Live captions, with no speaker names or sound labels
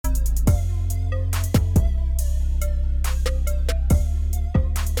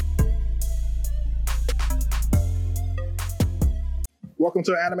Welcome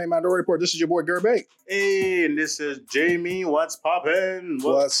to Anime Minority Report. This is your boy Gerbate. Hey, and this is Jamie. What's poppin'?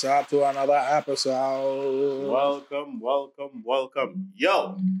 What's up to another episode? Welcome.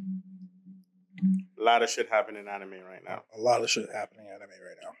 Yo! A lot of shit happening in anime right now. A lot of shit happening in anime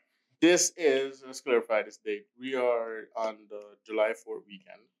right now. This is, let's clarify this date. We are on the July 4th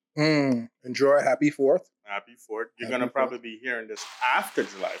weekend. Enjoy. Happy 4th. Happy 4th. You're going to probably be hearing this after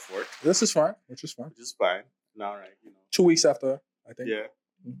July 4th. This is fine. Which is fine. All right. 2 weeks after, I think. Yeah.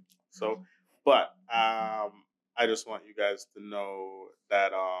 So, but I just want you guys to know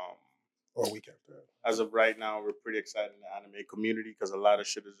that or a week after. As of right now, we're pretty excited in the anime community because a lot of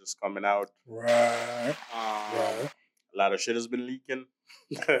shit is just coming out. Right. A lot of shit has been leaking.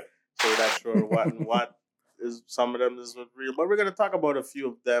 So that's sure what is some of them is real. But we're gonna talk about a few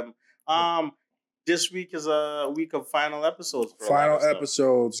of them. This week is a week of final episodes. Final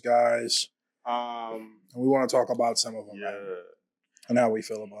episodes, guys. We want to talk about some of them, yeah, right? And how we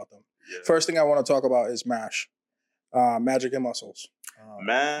feel about them. Yeah. First thing I want to talk about is MASH, Magic and Muscles.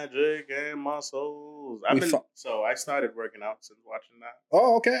 Magic and Muscles. So I started working out since watching that.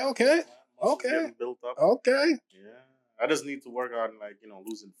 Oh, okay. Getting built up. Okay. Yeah. I just need to work on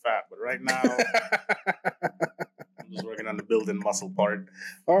losing fat, but right now I'm just working on the building muscle part.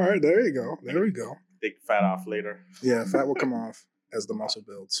 All right, there you go. There we go. Take fat off later. Yeah, fat will come off as the muscle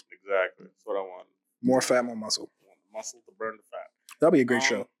builds. Exactly. That's what I want. More fat, more muscle. I want the muscle to burn the fat. That'll be a great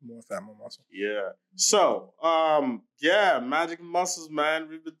show. More fat, more muscle. Yeah. So, Magic and Muscles, man.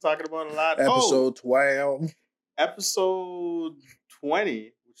 We've been talking about a lot. Episode 12. Episode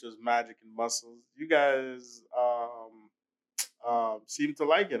 20, which is Magic and Muscles. You guys seem to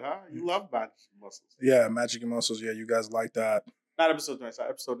like it, huh? You love Magic and Muscles. Yeah, Magic and Muscles. Yeah, you guys like that. Not episode 20, sorry,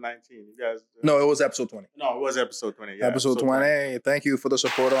 episode 19. You guys... No, it was episode 20. No, it was episode 20. Yeah, episode 20. Thank you for the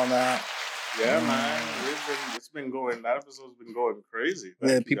support on that. Yeah, man. It's been going... That episode's been going crazy.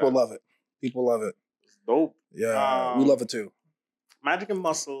 People love it. People love it. It's dope. Yeah, we love it too. Magic and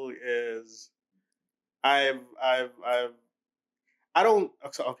Muscle is... I don't...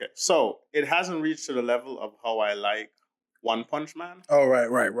 Okay, so it hasn't reached to the level of how I like One Punch Man. Oh, right.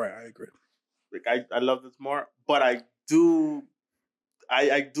 I agree. Like, I love this more, but I do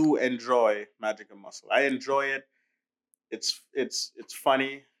enjoy Magic and Muscle. I enjoy it. It's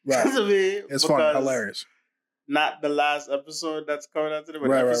funny. Right. To me, it's fun, hilarious. Not the last episode that's coming out today,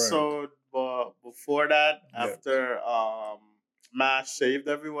 but episode before that, after MASH saved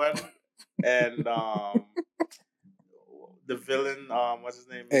everyone, and the villain, what's his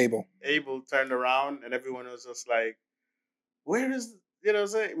name? Abel turned around, and everyone was just like, "Where is?"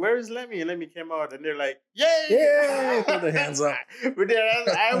 where is Lemmy? And Lemmy came out, and they're like, "Yay!" Yeah, put their hands up. But then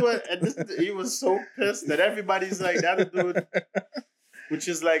he was so pissed that everybody's like, that dude, which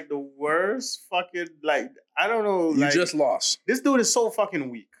is like the worst fucking, like, I don't know. You like, just lost. This dude is so fucking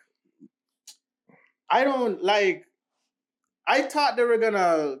weak. I thought they were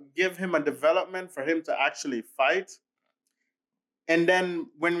gonna give him a development for him to actually fight. And then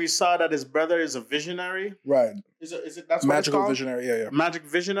when we saw that his brother is a visionary, right? Is it that's magical what it's visionary? Yeah. Magic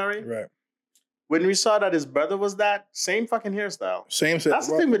visionary, right? When we saw that his brother was that same fucking hairstyle, same. That's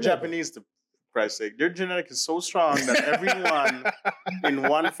the thing with Japanese, to Christ's sake. Their genetic is so strong that everyone in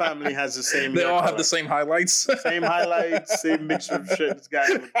one family has the same. They all have the same highlights. Same highlights, same mixture of shit. This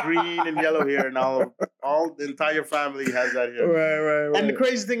guy with green and yellow hair, and all the entire family has that hair. Right. And the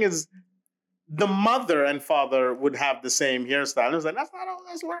crazy thing is, the mother and father would have the same hairstyle. And it was like, that's not how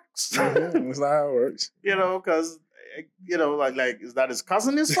this works. That's not how it works. Because, like, is that his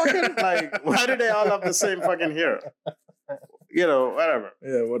cousin is fucking? Like, why do they all have the same fucking hair? Whatever.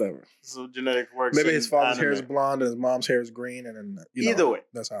 Yeah, whatever. So genetic works. Maybe his father's hair is blonde and his mom's hair is green. And then, either way.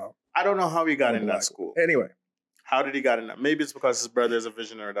 That's how. I don't know how he got in that school. Anyway. How did he got in that? Maybe it's because his brother is a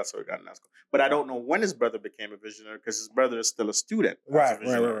visionary. That's how he got in that school. But I don't know when his brother became a visionary because his brother is still a student. Right.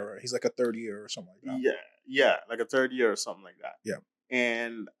 He's like a third year or something like that. Yeah, like a third year or something like that. Yeah.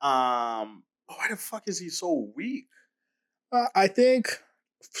 And why the fuck is he so weak? I think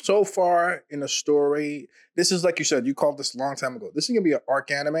so far in the story, this is like you said, you called this a long time ago. This is gonna be an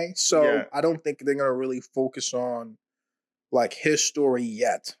arc anime, so I don't think they're gonna really focus on like his story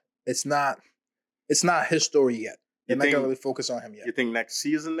yet. It's not his story yet. They're not gonna really focus on him yet. You think next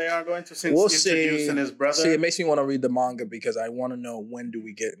season they are going to? Since we'll introducing his brother. See, it makes me want to read the manga because I want to know when do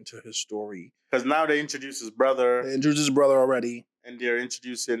we get into his story. Because now they introduce his brother. They introduced his brother already, and they're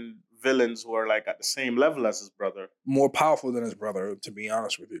introducing villains who are like at the same level as his brother, more powerful than his brother. To be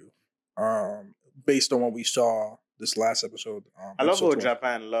honest with you, based on what we saw this last episode. I love how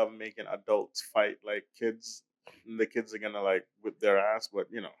Japan love making adults fight like kids. And the kids are gonna like whip their ass, but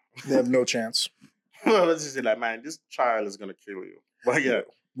they have no chance. Well, let's just say like, man, this child is gonna kill you. But yeah.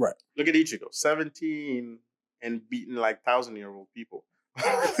 Right. Look at Ichigo. 17 and beating like 1,000-year-old people.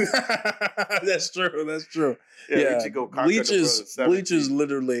 That's true. Yeah. Ichigo Bleach is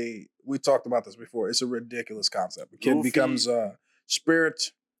literally, we talked about this before. It's a ridiculous concept. The kid becomes a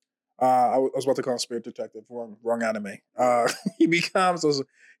spirit. I was about to call him spirit detective. Wrong anime. He becomes a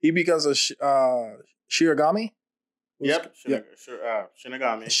Shiragami. Yep.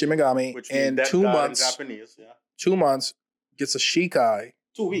 Shinigami. Shimigami. Which in means 2 months. In Japanese. Yeah. 2 months gets a Shikai.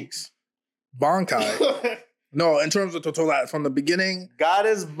 2 weeks. Bankai. No, in terms of total, from the beginning. God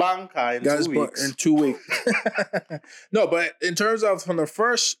is Bankai in 2 weeks. In 2 weeks. No, but in terms of from the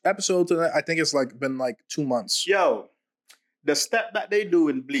first episode to that, I think it's like been like 2 months. Yo, the step that they do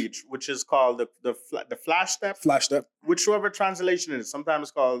in Bleach, which is called the flash step. Flash step. Whichever translation it is. Sometimes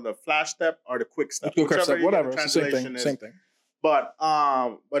it's called the flash step or the quick step. Whatever. It's the same thing. But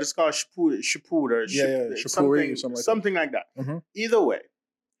it's called Shippuden. Shippuden, something like that. Mm-hmm. Either way,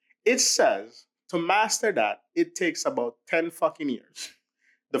 it says to master that, it takes about 10 fucking years.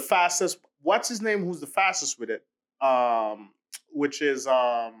 The fastest, what's his name? Who's the fastest with it? Which is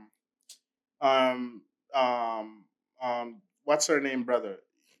what's her name, brother?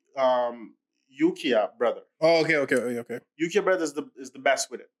 Yukiya brother. Oh, okay. Yukiya brother is the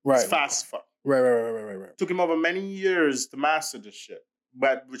best with it. Right. He's fast as fuck. Right. Took him over many years to master this shit,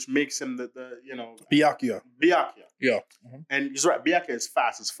 but which makes him the Byakuya. Yeah. Mm-hmm. And he's right. Byakuya is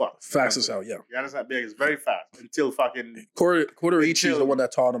fast as fuck. Fast as hell. Yeah. You understand? Byakuya is very fast until fucking Kotoriichi is the one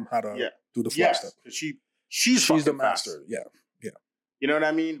that taught him how to do the flash step. She's the master. Fast. Yeah. You know what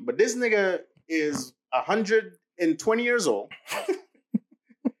I mean? But this nigga is 120 years old.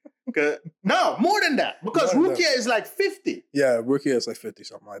 No, more than that. Because Rukia is like 50. Yeah, Rukia is like 50,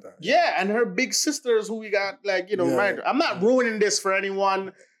 something like that. Yeah, and her big sisters who we got, right. I'm not ruining this for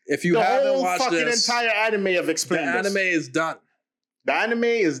anyone. If you haven't watched this, the whole fucking entire anime have explained the anime is done. The anime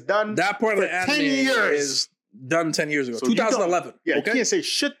is done. That part of the anime 10 years. is done 10 years ago. So 2011. You can't say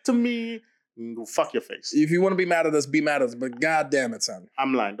shit to me. Go fuck your face. If you want to be mad at us, be mad at us. But god damn it, son.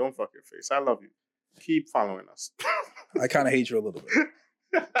 I'm lying. Don't fuck your face. I love you. Keep following us. I kind of hate you a little bit.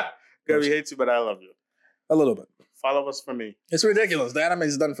 Gary hates you, but I love you. A little bit. Follow us for me. It's ridiculous. The anime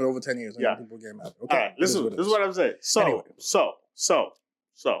is done for over 10 years. Yeah. People get mad. Okay. All right. Listen, this is what I'm saying. Anyway. So.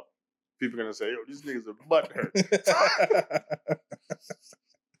 People are going to say, yo, these niggas are butt hurt.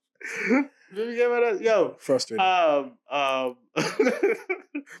 Yo. Frustrated. What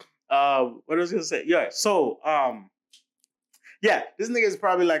was I going to say? Yeah. So, this nigga is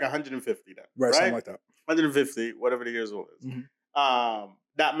probably like 150 then. Right, something like that. 150, whatever the years old is. Mm-hmm.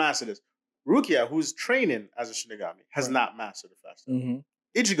 That mastered this. Rukia, who's training as a Shinigami, has not mastered it fast. Mm-hmm.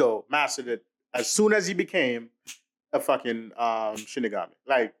 Ichigo mastered it as soon as he became a fucking Shinigami.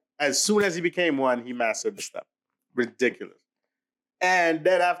 Like, as soon as he became one, he mastered the step. Ridiculous. And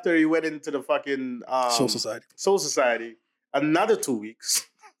then after he went into the fucking Soul Society, another 2 weeks.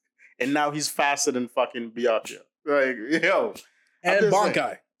 And now he's faster than fucking Byakuya. Like, yo. And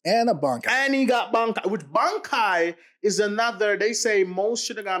Bankai. And a Bankai. And he got Bankai, which Bankai is another, they say most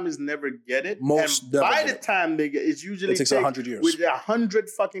Shinigamis never get it. By the time they get it, it's usually it takes 100 years. With 100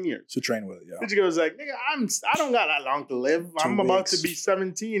 fucking years. To train with it, yeah. Ichigo was like, nigga, I don't got that long to live. I'm about to be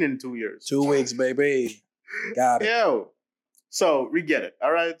 17 in 2 years. 2 weeks, baby. Got it. Yo. So we get it.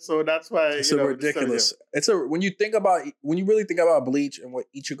 All right. So that's why it's ridiculous. When you really think about Bleach and what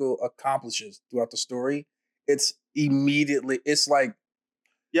Ichigo accomplishes throughout the story, it's like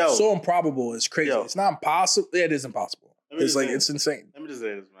so improbable. It's crazy. It's not impossible. It is impossible. It's insane. Let me just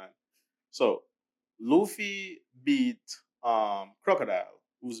say this, man. So Luffy beat Crocodile,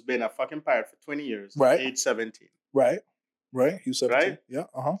 who's been a fucking pirate for 20 years, right? Age 17. Right. He was 17. Right? Yeah.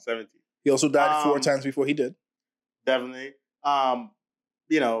 17. He also died 4 times before he did. Definitely.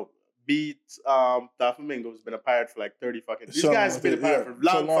 Beat Doflamingo, who's been a pirate for like 30 fucking. These guys have been a pirate for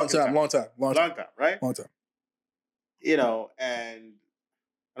long time, right? Long time. And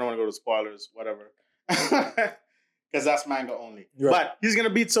I don't want to go to spoilers, whatever, because that's manga only. Right. But he's gonna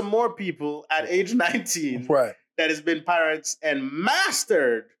beat some more people at age 19, right? That has been pirates and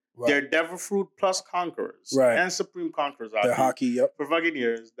mastered their Devil Fruit plus Conquerors, and Supreme Conquerors. Their hockey, for fucking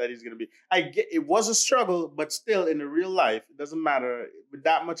years. That he's gonna be. I get it was a struggle, but still in the real life, it doesn't matter with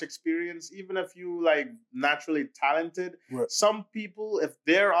that much experience. Even if you like naturally talented, some people, if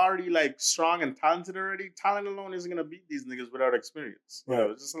they're already like strong and talented already, talent alone isn't gonna beat these niggas without experience.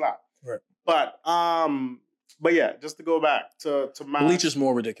 Right. It's just a lot. Right. But yeah, just to go back to Bleach is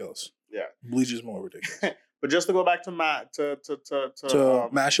more ridiculous. Yeah, Bleach is more ridiculous. But just to go back to Magic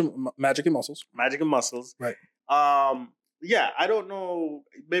and Muscles. Magic and Muscles. Right. I don't know.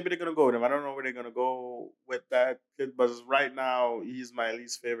 Maybe they're gonna go with him. I don't know where they're gonna go with that kid. But right now, he's my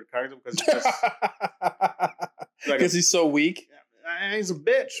least favorite character because he's just because he's so weak. He's a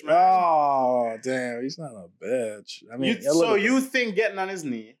bitch, man. Oh damn, he's not a bitch. I mean, you think getting on his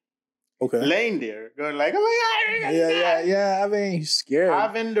knee, okay, laying there, going like, oh my God, yeah. I mean, he's scared.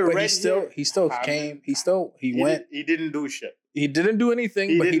 Having the red he went. He didn't do shit. He didn't do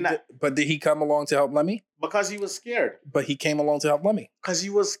anything, but did he come along to help Lemmy? Because he was scared. But he came along to help Lemmy. Because he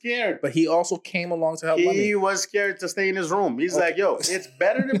was scared. But he also came along to help Lemmy. He was scared to stay in his room. He's like, yo, it's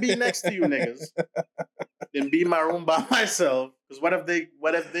better to be next to you niggas than be in my room by myself. Because what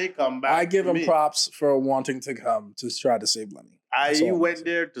if they come back? I give him props for wanting to come to try to save Lemmy. He went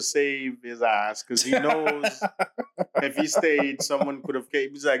there to save his ass because he knows if he stayed, someone could have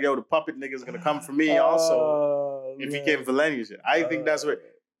came. He's like, yo, the puppet nigga's gonna come for me also. If he came for Lenny shit. I think that's what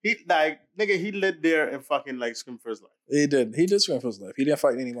he lived there and fucking like screamed for his life. He did scream for his life. He didn't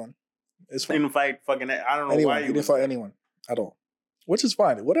fight anyone. It's fine. He didn't fight fucking I don't know anyone. why he didn't fight anyone at all. Which is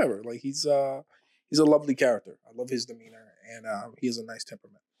fine. Whatever. Like he's a lovely character. I love his demeanor and he has a nice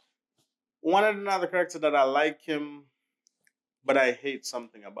temperament. One of another character that I like him, but I hate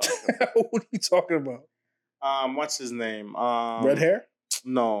something about him. What are you talking about? What's his name? Red hair?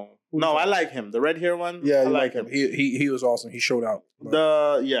 No, I like him. The red hair one. Yeah, I like him. He was awesome. He showed out.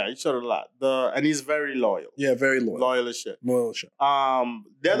 He showed a lot. And he's very loyal. Yeah, very loyal. Loyal as shit. Loyal as shit.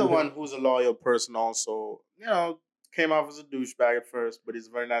 The other one who's a loyal person also, came off as a douchebag at first, but he's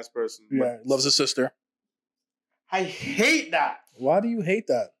a very nice person. Yeah, loves his sister. I hate that. Why do you hate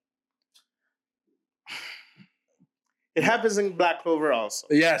that? It happens in Black Clover also.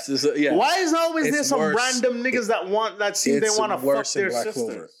 Yes, yeah. Why is always there some random niggas that want to fuck their sisters?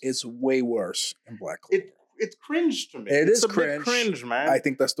 Clover. It's way worse in Black Clover. It's cringe to me. It's a cringe. Bit cringe, man. I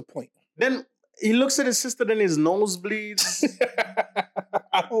think that's the point. Then he looks at his sister, then his nose bleeds.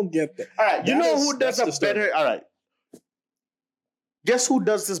 I don't get that. All right, who does a better? All right, guess who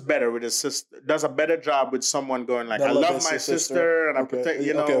does this better with his sister? Does a better job with someone going like, I love my sister and I protect,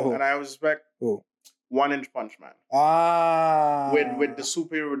 and I respect. Who? 1 Inch Punch Man. With the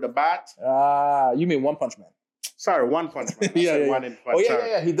superhero with the bat. You mean One Punch Man? Sorry, One Punch Man. Yeah. 1 Inch Punch. Oh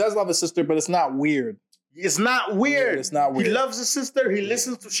yeah. He does love his sister, but it's not weird. It's not weird. Yeah, it's not weird. He loves his sister. He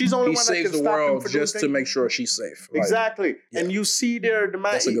listens to. She's the only one that can stop him. He saves the world just to make sure she's safe. Exactly. And you see there the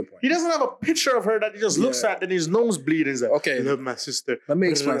man. That's a good point. He doesn't have a picture of her that he just looks at, and his nose bleeding. He's like, okay, I love my sister. Let me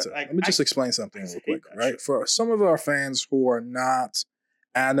explain something. Let me just explain something real quick, right? Shit. For some of our fans who are not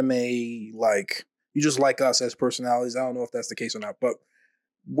anime like. You just like us as personalities. I don't know if that's the case or not. But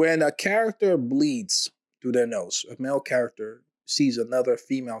when a character bleeds through their nose, a male character sees another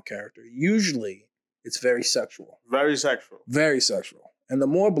female character, usually it's very sexual. Very sexual. Very sexual. And the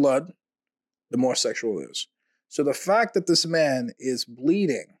more blood, the more sexual it is. So the fact that this man is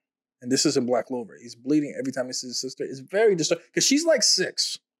bleeding, and this is in Black Clover, he's bleeding every time he sees his sister, is very disturbing. Because she's like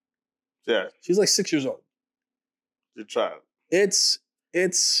 6. Yeah. She's like 6 years old. Your child.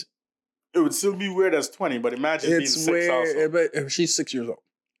 It would still be weird as 20, but imagine being 6 also. But she's 6 years old.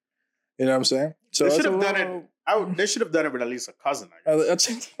 You know what I'm saying? So they should have done it. They should have done it with at least a cousin. I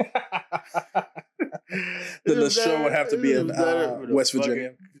guess. The show would have to be in West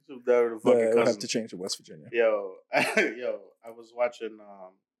Virginia. It would have to change to West Virginia. Yo, I was watching.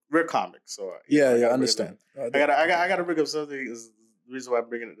 We're comics, so I understand. I gotta bring up something. The reason why I'm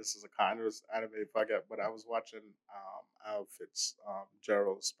bringing it, this is a kind of anime podcast, but I was watching Outfits,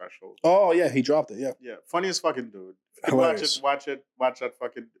 Gerald's special. Oh yeah, he dropped it. Yeah, funniest fucking dude. Watch that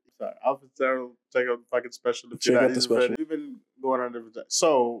fucking. Sorry, Outfits Gerald, check out the fucking special. Check out the special. We've been going on different.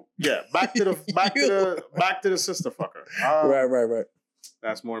 So yeah, back to the sister fucker. Right.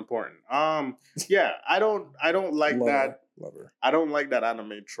 That's more important. I don't like that. Love her. I don't like that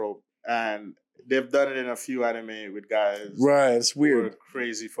anime trope, and they've done it in a few anime with guys. Right, it's weird. Who are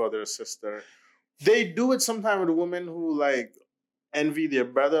crazy for their sister. They do it sometimes with women who like envy their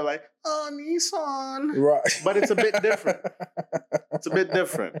brother, like, oh, Nissan. Right. But it's a bit different.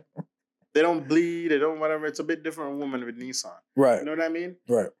 They don't bleed, they don't whatever. It's a bit different woman with Nissan. Right. You know what I mean?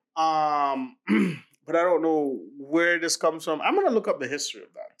 Right. But I don't know where this comes from. I'm gonna look up the history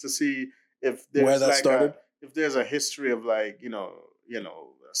of that to see if there's where that started. If there's a history of like,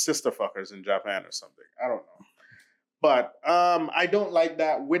 sister fuckers in Japan or something. I don't know. But I don't like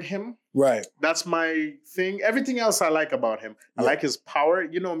that with him. Right. That's my thing. Everything else I like about him. I like his power.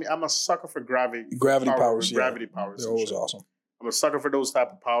 You know me, I'm a sucker for gravity powers. Gravity powers. They're always awesome. I'm a sucker for those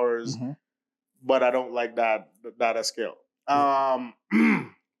type of powers. Mm-hmm. But I don't like that scale.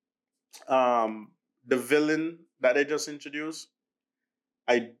 The villain that they just introduced,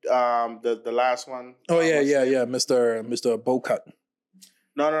 The last one. Oh yeah, Mr. Bocut.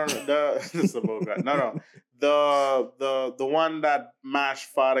 No, this is the Bogart. No. The one that Mash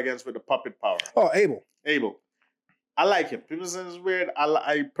fought against with the puppet power. Oh, Abel. I like him. People say it's weird.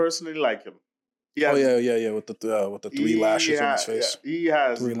 I personally like him. With the three lashes on his face. Yeah. He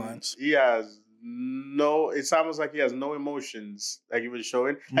has 3 lines. He has no. It's almost like he has no emotions. Like he was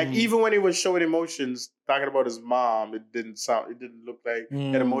showing. Like even when he was showing emotions, talking about his mom, it didn't look like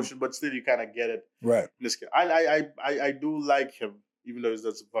an emotion. But still, you kind of get it. Right. This kid, I do like him, even though he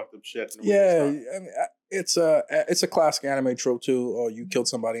does some fucked up shit. Yeah, I mean, it's a classic anime trope too. Oh, you killed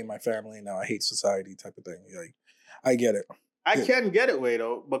somebody in my family, now I hate society type of thing. Like, I get it. I can get it, way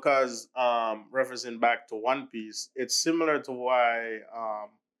though, because referencing back to One Piece, it's similar to why.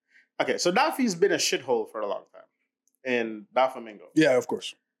 Okay, so Daffy's been a shithole for a long time, in Doflamingo. Yeah, of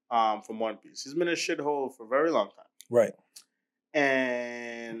course. From One Piece, he's been a shithole for a very long time. Right.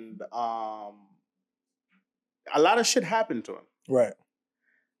 And a lot of shit happened to him. Right.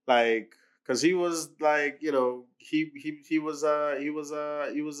 Like, because he was like, he was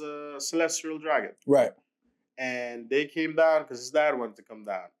a celestial dragon. Right. And they came down because his dad wanted to come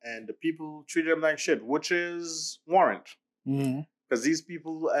down. And the people treated him like shit, which is warrant. Because these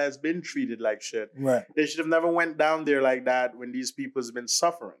people has been treated like shit. Right. They should have never went down there like that when these people has been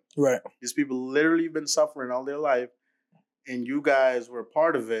suffering. Right. These people literally been suffering all their life. And you guys were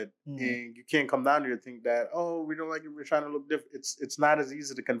part of it. And you can't come down here and think that, oh, we don't like it, we're trying to look different. It's not as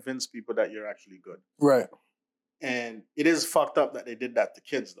easy to convince people that you're actually good. Right. And it is fucked up that they did that to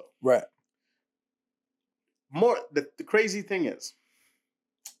kids, though. Right. The crazy thing is,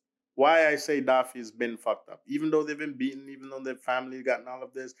 why I say Daffy has been fucked up. Even though they've been beaten, even though their family gotten all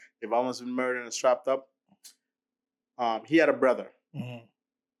of this, they've almost been murdered and strapped up. He had a brother.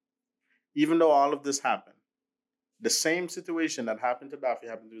 Even though all of this happened, the same situation that happened to Daffy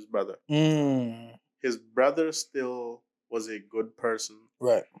happened to his brother. His brother still was a good person.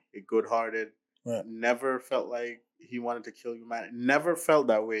 Right. A good-hearted. Right. Never felt like he wanted to kill humanity. Never felt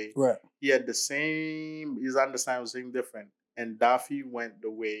that way. Right. He had the same, his understanding was same different. And Daffy went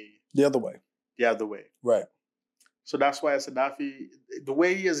the other way. Right. So that's why I said Daffy, the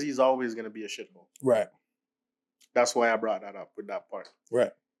way he is, he's always going to be a shithole. Right. That's why I brought that up with that part.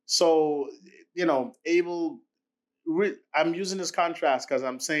 Right. So, Abel, I'm using this contrast because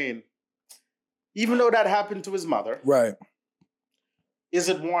I'm saying, even though that happened to his mother, right, is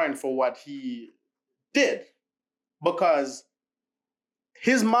it warrant for what he did? Because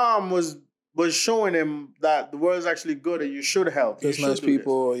his mom was showing him that the world is actually good and you should help. There's nice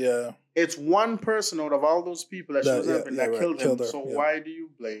people, yeah. It's one person out of all those people that shows up and that killed him. So why do you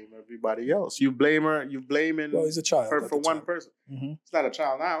blame everybody else? You blame her. You blaming he's a child, her for one person. He's not a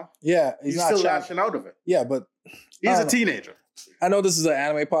child now. Yeah, he's not still lashing out of it. Yeah, but he's a teenager. I know this is an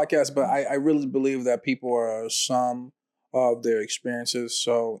anime podcast, but I really believe that people are some of their experiences.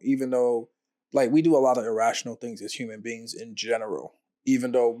 So even though, like, we do a lot of irrational things as human beings in general,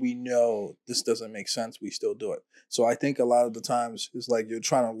 even though we know this doesn't make sense, we still do it. So I think a lot of the times it's like you're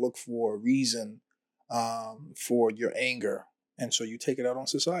trying to look for a reason for your anger. And so you take it out on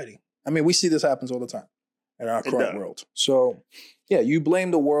society. I mean, we see this happens all the time in our current world. So yeah, you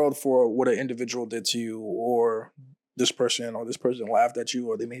blame the world for what an individual did to you, or this person laughed at you,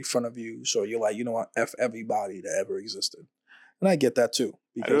 or they made fun of you. So you're like, you know what, F everybody that ever existed. And I get that too,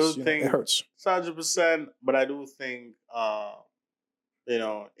 because it hurts. It's 100%, but I do think,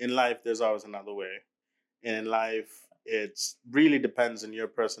 in life, there's always another way. And in life, it really depends on your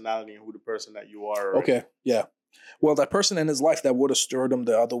personality and who the person that you are. Already. Okay, yeah. Well, that person in his life that would have stirred him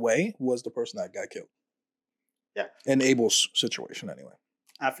the other way was the person that got killed. Yeah. In Abel's situation, anyway.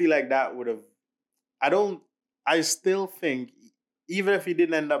 I feel like that would have... I still think, even if he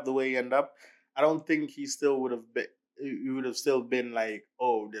didn't end up the way he ended up, I don't think he still would have been... He would have still been like,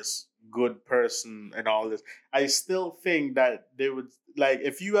 oh, this good person and all this. I still think that they would... Like,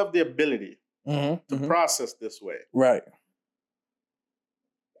 if you have the ability to process this way... Right.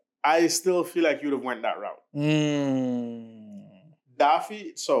 I still feel like you'd have went that route.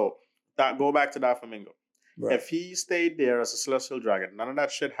 Daffy... So, go back to Doflamingo. Right. If he stayed there as a celestial dragon, none of that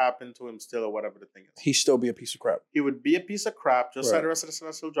shit happened to him still, or whatever the thing is. He'd still be a piece of crap. He would be a piece of crap, just like the rest of the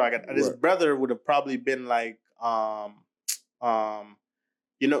celestial dragon. And his brother would have probably been like, they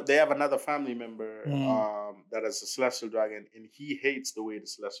have another family member that is a celestial dragon, and he hates the way the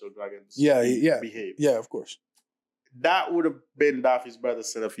celestial dragons behave. Yeah, of course. That would have been Daffy's brother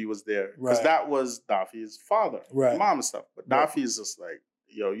still if he was there. Because that was Daffy's father. Right. Mom and stuff. But Daffy is just like,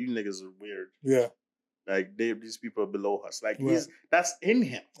 yo, you niggas are weird. Yeah. Like, these people are below us. Like, that's in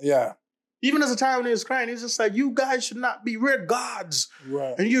him. Yeah. Even as a child when he was crying, he's just like, you guys should not be, we're gods.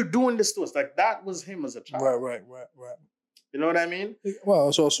 Right. And you're doing this to us. Like, that was him as a child. Right. You know what I mean? Well,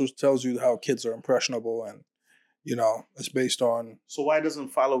 it also tells you how kids are impressionable and, it's based on... So why doesn't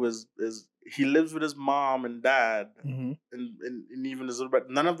follow his he lives with his mom and dad mm-hmm. and even his little brother.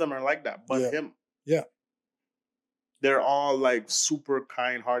 None of them are like that, but him. Yeah. They're all like super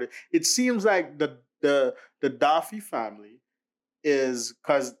kind-hearted. It seems like the Daffy family is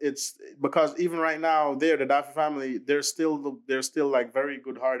because even right now the Daffy family, they're still like very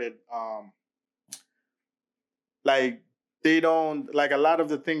good-hearted. Like they don't like a lot of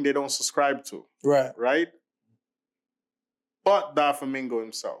the thing they don't subscribe to. Right? But Doflamingo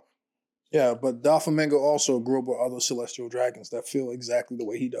himself. Yeah, but Doflamingo also grew up with other celestial dragons that feel exactly the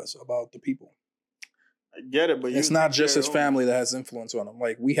way he does about the people. I get it, but it's not just his family that has influence on him.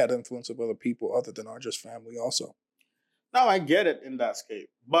 Like, we had influence of other people other than our just family also. No, I get it in that scape.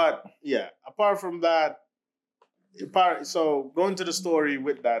 But, yeah, apart from that, so going to the story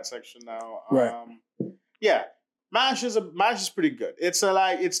with that section now. Right. Yeah, MASH is pretty good. It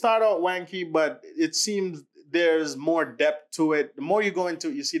started out wanky, but it seems there's more depth to it. The more you go into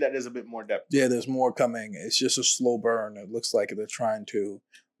it, you see that there's a bit more depth. Yeah, there's more coming. It's just a slow burn. It looks like they're trying to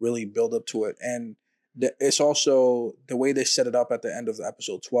really build up to it. And it's also the way they set it up at the end of the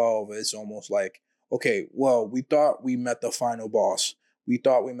episode 12 is almost like, okay, well, we thought we met the final boss. We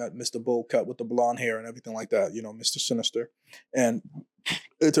thought we met Mr. Bullcut with the blonde hair and everything like that, Mr. Sinister. And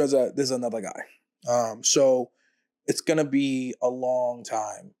it turns out there's another guy. So it's going to be a long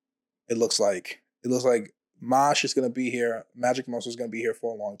time. It looks like Mosh is going to be here. Magic Muscle is going to be here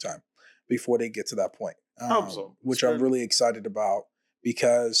for a long time before they get to that point. Which I'm really excited about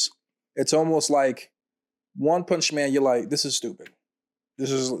because it's almost like One Punch Man, you're like, this is stupid. This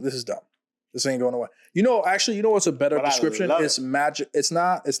is dumb. This ain't going away. Actually, what's a better description? It's magic. It's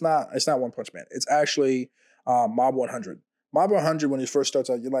not One Punch Man. It's actually Mob 100. Mob 100, when it first starts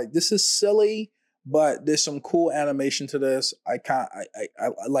out, you're like, this is silly, but there's some cool animation to this. I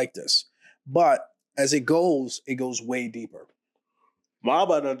like this. But as it goes way deeper. Mob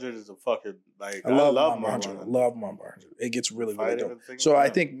 100 is a fucking like. I love Mob 100. Love Mob 100. It gets really dope. So I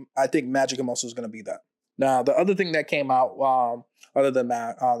think Magic and Muscles is going to be that. Now the other thing that came out, other than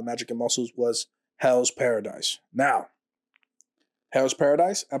the Magic and Muscles, was Hell's Paradise. Now, Hell's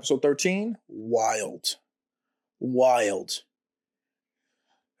Paradise, episode 13, wild.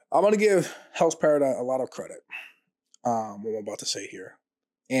 I'm going to give Hell's Paradise a lot of credit. What I'm about to say here.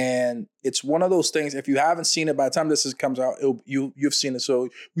 And it's one of those things, if you haven't seen it, by the time this comes out, you've seen it, so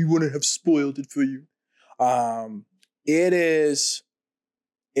we wouldn't have spoiled it for you. It is,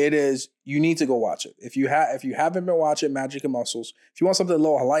 you need to go watch it. If you haven't been watching Magic and Muscles, if you want something a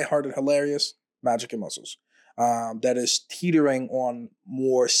little lighthearted, hilarious, Magic and Muscles. That is teetering on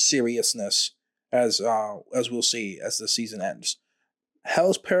more seriousness as we'll see as the season ends.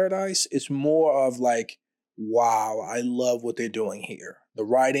 Hell's Paradise is more of like, wow, I love what they're doing here. The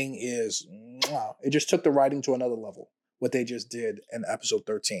writing is, wow. It just took the writing to another level, what they just did in episode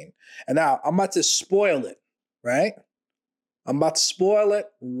 13. And now I'm about to spoil it, right? I'm about to spoil it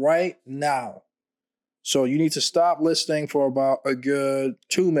right now. So you need to stop listening for about a good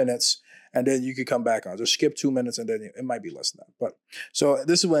 2 minutes, and then you can come back on. Just skip 2 minutes, and then it might be less than that. But so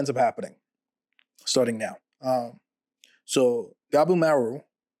this is what ends up happening, starting now. So Gabumaru,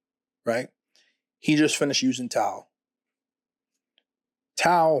 right? He just finished using Tao.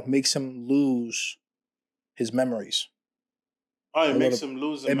 Tao makes him lose his memories. Oh, it makes him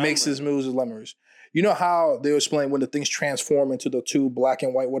lose his memories. It makes him lose his memories. You know how they explain when the things transform into the two black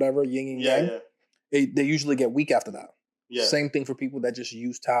and white, whatever, yin and yang? Yeah. They usually get weak after that. Yeah. Same thing for people that just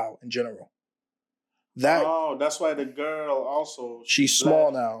use Tao in general. That's why the girl also... She's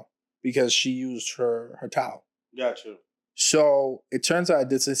small now because she used her Tao. Gotcha. So it turns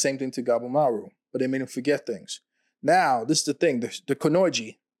out it's the same thing to Gabumaru, but they made him forget things. Now, this is the thing. The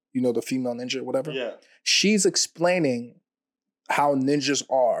Konoji, the female ninja, whatever. Yeah. She's explaining how ninjas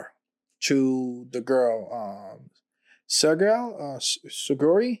are to the girl,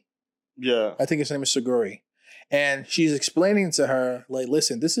 Suguri? Yeah. I think his name is Suguri. And she's explaining to her, like,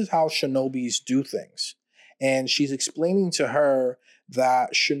 listen, this is how shinobis do things. And she's explaining to her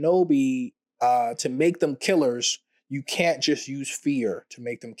that shinobi, to make them killers, you can't just use fear to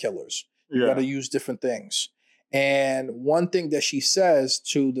make them killers. You got to use different things. And one thing that she says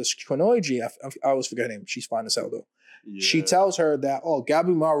to this Konoji, I always forget her name. She's fine as hell, though. Yeah. She tells her that,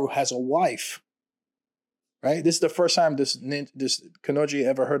 Gabumaru has a wife. Right? This is the first time this Konoji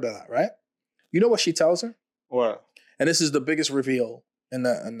ever heard of that, right? You know what she tells her? What? And this is the biggest reveal in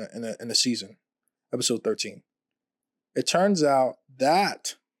the season, episode 13. It turns out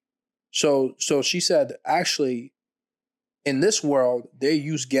that So she said, actually, in this world, they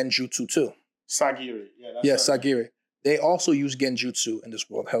use genjutsu too. Sagiri. Yeah, Sagiri. They also use genjutsu in this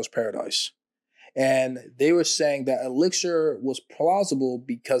world, Hell's Paradise. And they were saying that elixir was plausible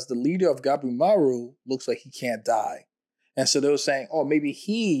because the leader of Gabumaru looks like he can't die. And so they were saying, oh, maybe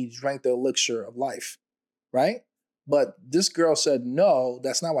he drank the elixir of life, right? But this girl said, no,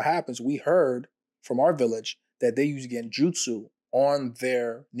 that's not what happens. We heard from our village that they use genjutsu on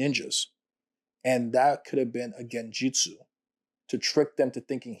their ninjas. And that could have been a genjutsu to trick them to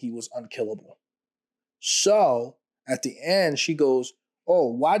thinking he was unkillable. So at the end, she goes,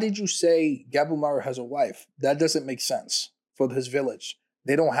 oh, why did you say Gabumaru has a wife? That doesn't make sense for his village.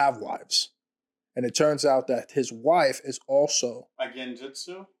 They don't have wives. And it turns out that his wife is also a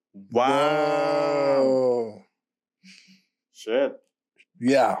genjutsu? Wow. Whoa. Shit.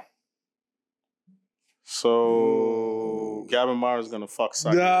 Yeah. So Gabumaru is gonna fuck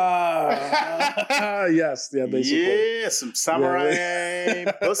Saki. Yes, yeah, basically. Yeah, some samurai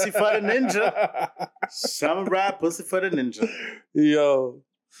pussy for the ninja. Samurai pussy for the ninja. Yo,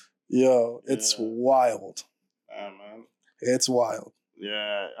 it's wild. Yeah, man. It's wild.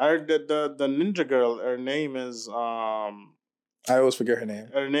 Yeah, the ninja girl. Her name is I always forget her name.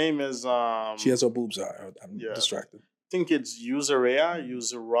 Her name is She has her boobs out. I'm distracted. I think it's Yuzuriya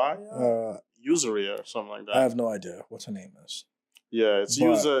or something like that. I have no idea what her name is. Yeah, it's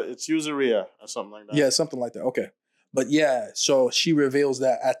Yuzuriya or something like that. Yeah, something like that. Okay. But yeah, so she reveals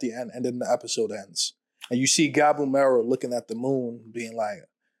that at the end, and then the episode ends. And you see Gabumaru looking at the moon, being like,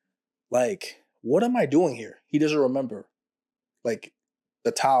 what am I doing here? He doesn't remember. Like,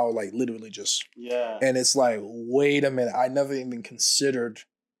 the towel, like, literally just... Yeah. And it's like, wait a minute, I never even considered...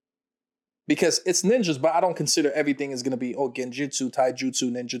 Because it's ninjas, but I don't consider everything is going to be, genjutsu,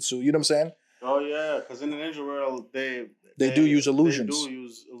 taijutsu, ninjutsu. You know what I'm saying? Oh, yeah, because in the ninja world, they do use illusions. They do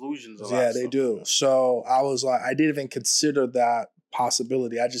use illusions a lot. Yeah, they do. So I was like, I didn't even consider that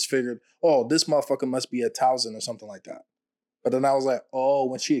possibility. I just figured, this motherfucker must be 1,000 or something like that. But then I was like,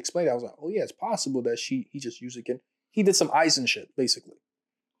 when she explained it, I was like, yeah, it's possible that he just used it again. He did some Eisen shit, basically.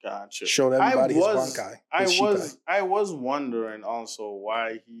 Gotcha. Showed everybody his bankai. I was wondering also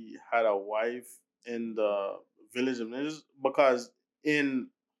why he had a wife in the village of ninjas because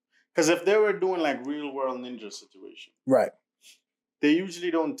if they were doing like real world ninja situation, right? They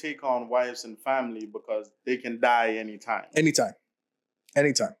usually don't take on wives and family because they can die anytime. Anytime.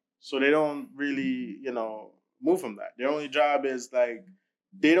 So they don't really, move from that. Their only job is like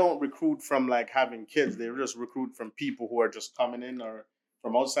they don't recruit from like having kids. They just recruit from people who are just coming in or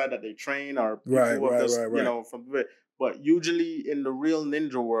from outside that they train or people who are just, but usually in the real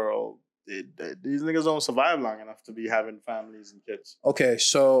ninja world, these niggas don't survive long enough to be having families and kids. Okay,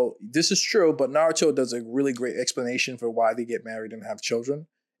 so this is true, but Naruto does a really great explanation for why they get married and have children.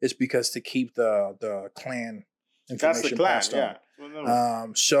 It's because to keep the clan information passed on. Yeah.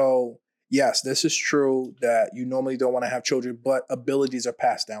 So yes, this is true that you normally don't want to have children, but abilities are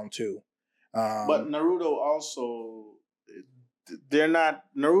passed down too. But Naruto also...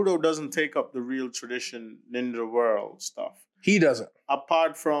 Naruto doesn't take up the real tradition ninja world stuff. He doesn't.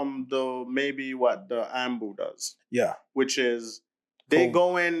 Apart from the Ambu does. Yeah. Which is they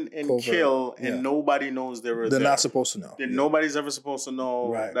go in and kill and nobody knows they're there. Not supposed to know. Nobody's ever supposed to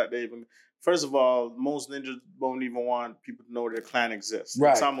know that they even... First of all, most ninjas won't even want people to know their clan exists.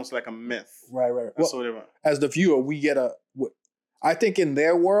 Right. It's almost like a myth. Right. That's what they want. As the viewer, we get I think in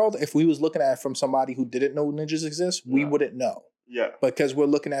their world, if we was looking at it from somebody who didn't know ninjas exist, we wouldn't know. Yeah. Because we're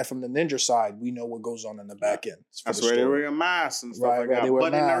looking at it from the ninja side, we know what goes on in the back end. That's why they wear masks and stuff like that.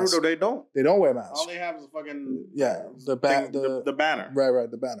 But in Naruto, they don't. They don't wear masks. All they have is fucking... Yeah. The banner.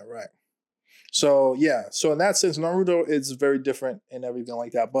 Right. The banner, right. So, yeah. So, in that sense, Naruto is very different and everything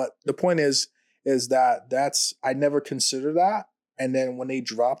like that. But the point is that I never considered that. And then when they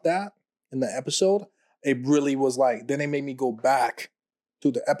dropped that in the episode, it really was like... Then they made me go back to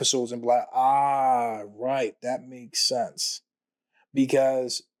the episodes and be like, right. That makes sense.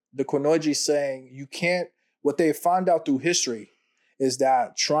 Because the Konoji is saying you can't... What they found out through history is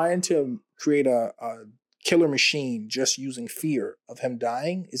that trying to create a killer machine just using fear of him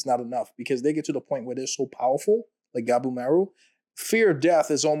dying is not enough. Because they get to the point where they're so powerful, like Gabumaru, fear of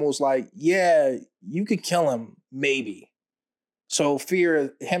death is almost like, yeah, you could kill him, maybe. So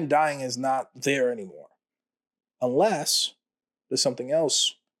fear him dying is not there anymore. Unless there's something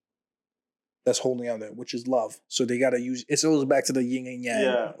else that's holding on there, which is love. So they got to use... It goes back to the yin and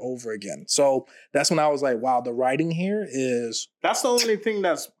yang over again. So that's when I was like, wow, the writing here is... That's the only thing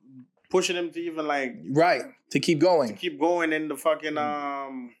that's pushing him to even like... Right. To keep going. To keep going in the fucking...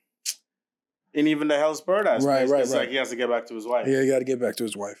 And even the Hell's Paradise. Right. It's like he has to get back to his wife. Yeah, he got to get back to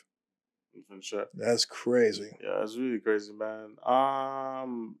his wife. For sure. That's crazy. Yeah, it's really crazy, man.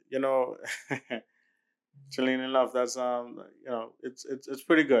 Chilling enough. That's it's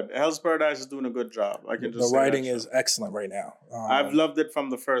pretty good. Hell's Paradise is doing a good job. I can just the say writing that, is excellent right now. I've loved it from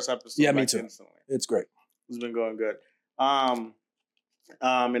the first episode. Yeah, me too. Instantly. It's great. It's been going good.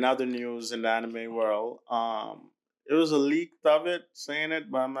 In other news in the anime world, it was a leak of it saying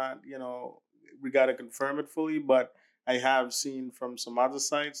it, but I'm not. We got to confirm it fully. But I have seen from some other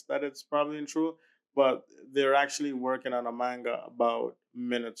sites that it's probably true. But they're actually working on a manga about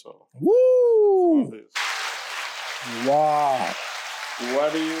Minato. Woo! Wow.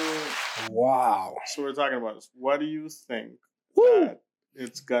 What do you... Wow. So we're talking about this. What do you think that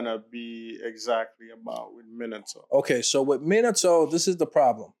it's going to be exactly about with Minato? Okay, so with Minato, this is the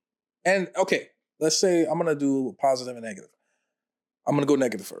problem. And, okay, let's say I'm going to do positive and negative. I'm going to go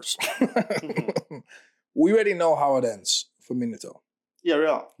negative first. We already know how it ends for Minato. Yeah,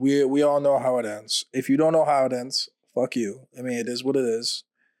 real. We all know how it ends. If you don't know how it ends, fuck you. I mean, it is what it is.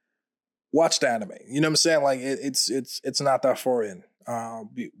 Watch the anime. You know what I'm saying? Like it's not that far in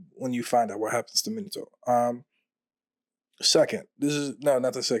when you find out what happens to Minato. Second, this is not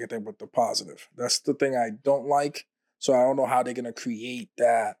the second thing, but the positive. That's the thing I don't like. So I don't know how they're gonna create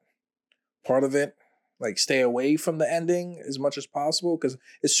that part of it. Like stay away from the ending as much as possible. Because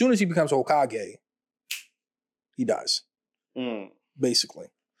as soon as he becomes Hokage, he dies. Basically.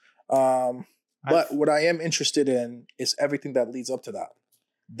 But what I am interested in is everything that leads up to that.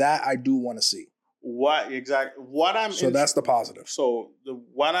 That I do want to see. What exactly? That's the positive. So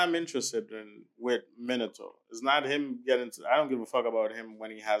what I'm interested in with Minato is not him getting to. I don't give a fuck about him when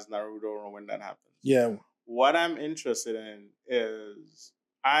he has Naruto or when that happens. Yeah. What I'm interested in is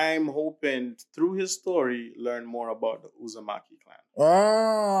I'm hoping through his story learn more about the Uzumaki clan.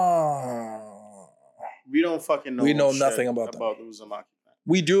 We don't fucking know. We know nothing about the Uzumaki clan.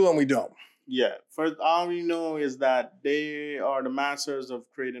 We do and we don't. Yeah. First, all we know is that they are the masters of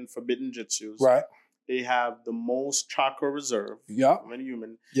creating forbidden jutsus. Right. They have the most chakra reserve. Yeah. Of any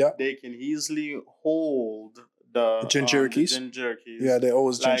human. Yeah. They can easily hold the Jinchurikis. Yeah, they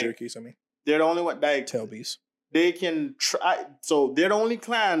always Jinchurikis. I mean, they're the only one. Like tail beasts. They can try. So they're the only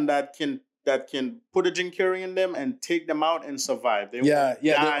clan that can put a Jinkuri in them and take them out and survive. They won't die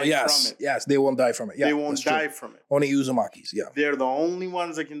from it. Yes, they won't die from it. Yeah, they won't die from it. Only Uzumakis, yeah. They're the only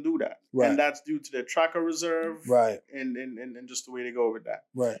ones that can do that. Right. And that's due to their chakra reserve. Right. And just the way they go with that.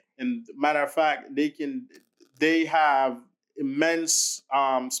 Right. And matter of fact, they have immense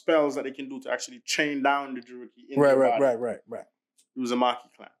spells that they can do to actually chain down the Jinchuriki in their body. Right.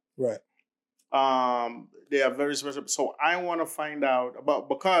 Uzumaki clan. Right. They are very special. So I want to find out about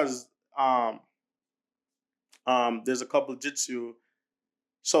because there's a couple of jitsu.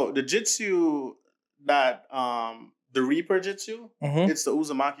 So the jitsu that the Reaper jitsu, it's the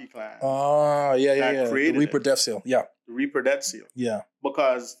Uzumaki clan. Oh, yeah. The Reaper Death Seal. Yeah. The Reaper Death Seal. Yeah.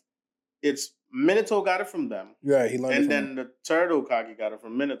 Because it's Minato got it from them. Yeah, he learned it from them. The third Hokage got it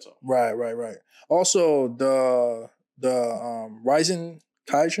from Minato. Right. Also, the Rising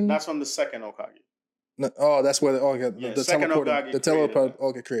Kaijin. That's from the second Hokage. No, that's where the second teleporter. Hokage The teleporter.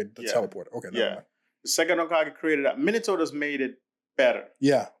 Okay, created the teleporter. Okay, yeah. The second Hokage created that. Minato just made it better.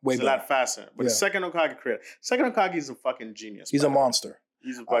 Yeah, way better. It's a lot faster. But the second Hokage created. Second Hokage is a fucking genius. He's a monster.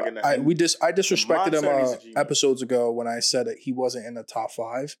 He's a fucking. I disrespected him episodes ago when I said that he wasn't in the top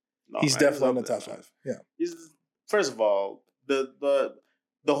 5. No, he's definitely in the top 5. Yeah. First of all,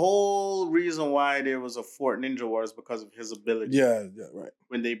 the whole reason why there was a Fort Ninja War is because of his ability. Yeah, right.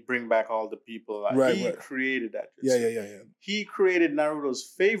 When they bring back all the people, he created that jutsu. Yeah. He created Naruto's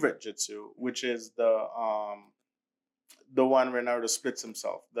favorite jutsu, which is the one where Naruto splits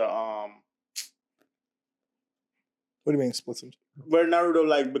himself. What do you mean splits himself? Where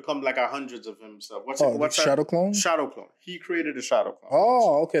Naruto becomes hundreds of himself. What's Shadow Clone? Shadow Clone. He created a Shadow Clone.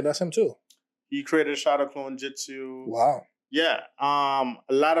 Oh, okay, that's him too. He created a Shadow Clone jutsu. Wow. Yeah, a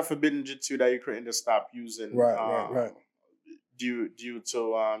lot of forbidden jutsu that you created to stop using. Right. Due to you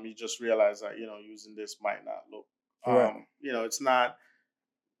just realize that using this might not look. Right. It's not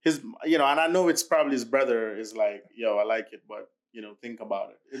his. And I know it's probably his brother is like, yo, I like it, but think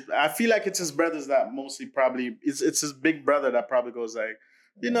about it. I feel like it's his brothers that mostly probably it's his big brother that probably goes like,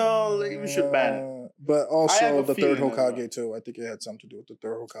 we should ban it. But also the third Hokage too. I think it had something to do with the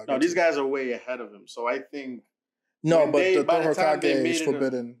third Hokage. No, these guys are way ahead of him, so I think. No, but the third Hokage is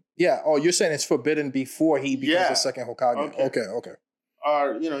forbidden. Yeah. Oh, you're saying it's forbidden before he becomes the second Hokage. Okay.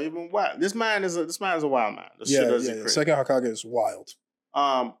 Or even wild. This man is a wild man. The second Hokage is wild.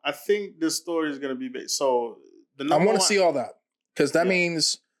 I think this story is gonna be based. So I want to see all that because that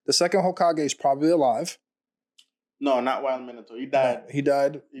means the second Hokage is probably alive. No, not while Minato. He died. No, he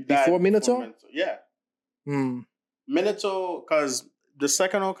died before Minato? Yeah. Minato, because the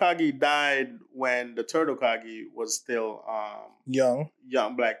second Hokage died when the third Hokage was still young,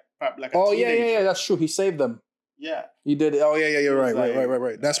 like a teenager. Yeah. That's true. He saved them. Yeah, he did. Oh yeah. You're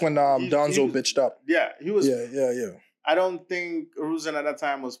right. That's when Donzo bitched up. Yeah, he was. Yeah. I don't think Ruzen at that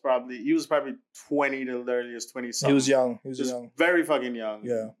time was probably 20 to the earliest 20 something. He was young. He was young. Very fucking young.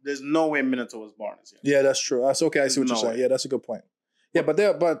 Yeah. There's no way Minato was born as young. Yeah, that's true. That's okay. I see what you're saying. Yeah, that's a good point. Yeah, but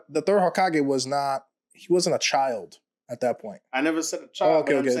the third Hokage wasn't a child at that point. I never said a child.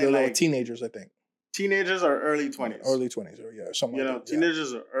 Oh, okay. They were teenagers, I think. Teenagers are early 20s. Early 20s, or yeah, something like that.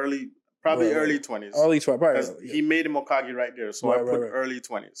 Teenagers are early 20s. Early 20s, right. He made him Hokage right there, so I put early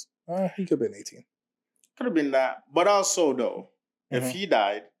 20s. He could have been 18. Could have been that. But also, though, if he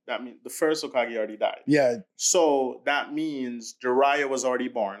died, that means the first Hokage already died. Yeah. So that means Jiraiya was already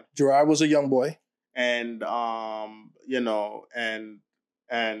born. Jiraiya was a young boy. And, Uchiramo and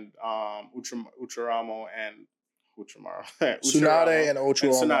Uchamaru. Tsunade and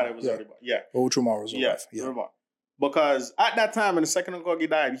Ochurama. Tsunade was already born. Yeah. Ochurama was alive. Yeah. Because at that time, when the second Hokage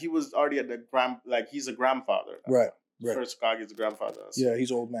died, he was already at he's a grandfather. Right. First Hokage is a grandfather. So. Yeah,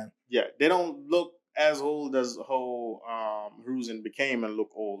 he's old man. Yeah, they don't look as old as how Ruzen became and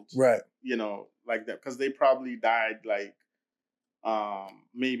look old. Right. Like that. Because they probably died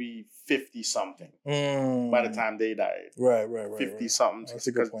maybe 50 something by the time they died. Right. 50 something. That's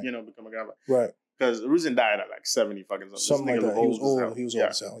a good point. Become a grandfather. Right. Because Ruzen died at like 70 fucking something. Something like that. He was old. He was old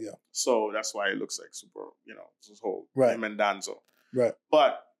as hell, yeah. So that's why it looks like super, just old. Right. Him and Danzo. Right.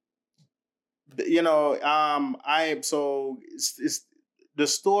 But, it's the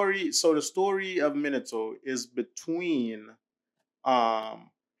story. So the story of Minato is between,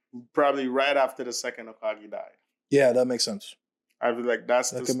 probably right after the second Hokage died. Yeah, that makes sense. I feel like that's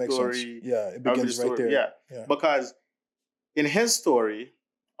the story. Yeah, it begins right there. Yeah, because in his story,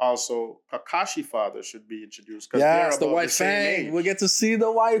 also Kakashi father should be introduced. Yes, the White Fang. We get to see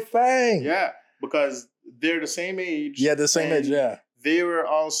the White Fang. Yeah, because they're the same age. Yeah, the same age. Yeah, they were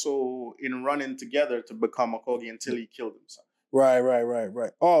also in running together to become Hokage until he killed himself.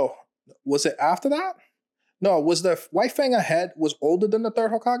 Right. Oh, was it after that? No, was the White Fang ahead? Was older than the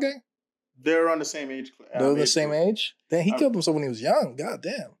third Hokage? They're on the same age. They were the same age. Then he killed himself when he was young. God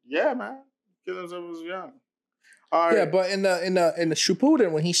damn. Yeah, man, killed himself when he was young. Yeah, but in the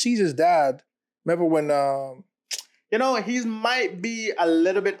Shippuden, when he sees his dad, remember when he might be a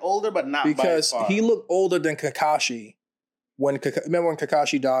little bit older, but not because by far. He looked older than Kakashi. Remember when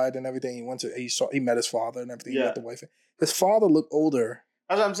Kakashi died and everything? He met his father and everything. Yeah. He met the wife. His father looked older.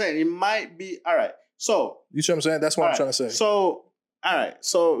 That's what I'm saying. He might be all right. So you see what I'm saying? That's what I'm trying to say. So. All right,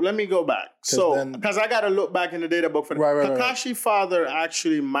 so let me go back. So, because I got to look back in the data book for that. Right. Kakashi's father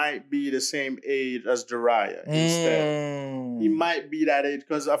actually might be the same age as Jiraiya instead. He might be that age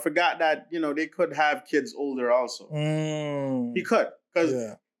because I forgot that, they could have kids older also. He could. Because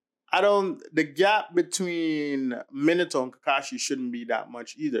the gap between Minato and Kakashi shouldn't be that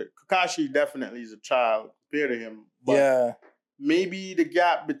much either. Kakashi definitely is a child compared to him. But maybe the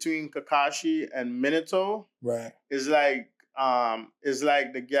gap between Kakashi and Minato is like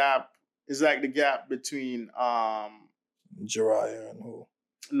the gap between Jiraiya and who?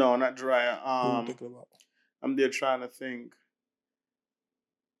 No, not Jiraiya. Who are you thinking about? I'm there trying to think.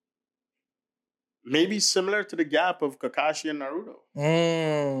 Maybe similar to the gap of Kakashi and Naruto.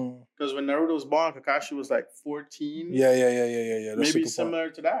 Because when Naruto was born, Kakashi was like 14. Yeah. That's maybe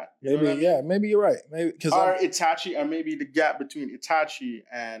similar to that. Maybe you're right. Maybe Itachi, or maybe the gap between Itachi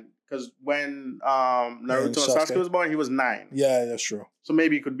and because when Naruto and Sasuke was born, he was 9. Yeah, that's true. So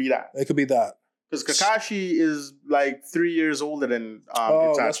maybe it could be that. It could be that. Because Kakashi is like 3 years older than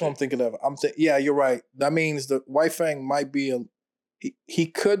Itachi. That's what I'm thinking of. Yeah, you're right. That means the White Fang might be he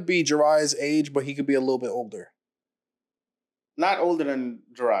could be Jiraiya's age, but he could be a little bit older. Not older than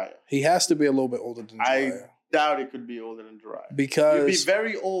Jiraiya. He has to be a little bit older than Jiraiya. I doubt it could be older than Jiraiya. Because he'd be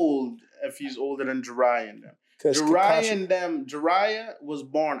very old if he's older than Jiraiya and them. Jiraiya was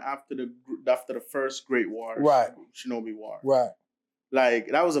born after the first Great War. Right. Shinobi War. Right. Like,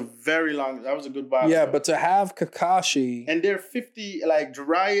 that was a good battle. Yeah, but to have Kakashi... And they're 50, like,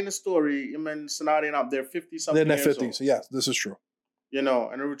 Jiraiya in the story, him and Tsunade and up, they're 50-something They're in their 50s, so yes, this is true. And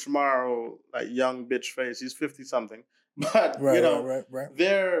Orochimaru, like, young bitch face, he's 50-something. But, right.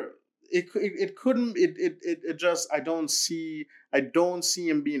 I don't see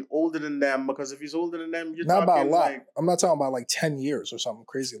him being older than them, because if he's older than them, you're not talking about a lot. Like, I'm not talking about like 10 years or something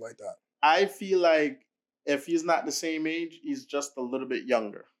crazy like that. I feel like if he's not the same age, he's just a little bit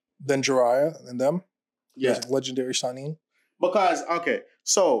younger. Than Jiraiya and them? Yeah. Legendary Shanin? Because, okay,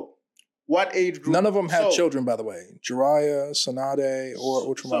 so what age group? None of them had children, by the way. Jiraiya, Tsunade, or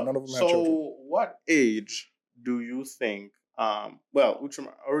Ultramarine. None of them had children. So, what age do you think? Well,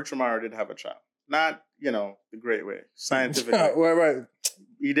 Ultramarine did have a child. Not, the great way. Scientific way. Right.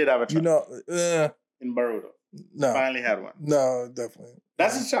 He did have a child. In Boruto. No. He finally had one. No, definitely.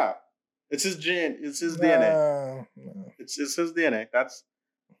 That's his child. It's his gene. It's his DNA. No. It's his DNA. That's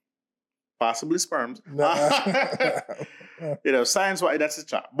possibly sperms. No. Science-wise, that's his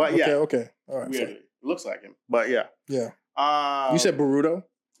child. But Okay. All right. Weirdly. It looks like him. But yeah. Yeah. You said Boruto?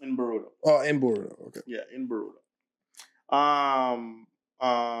 In Boruto. Oh, in Boruto. Okay. Yeah, in Boruto.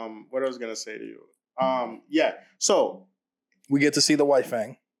 What I was gonna say to you. Yeah. So we get to see the White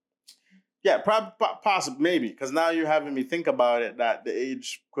Fang. Yeah, possibly, maybe, because now you're having me think about it that the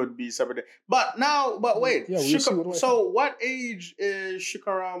age could be separate. But wait. Yeah, so what age is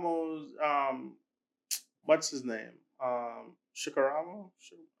Shikaramo's? What's his name? Shikaramo.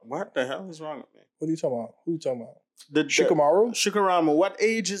 What the hell is wrong with me? What are you talking about? Who are you talking about? Shikamaru. Shikaramu. What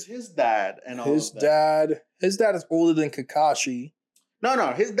age is his dad? And all his dad. His dad is older than Kakashi.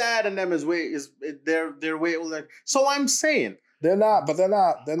 No. His dad and them they're way older. So I'm saying. They're not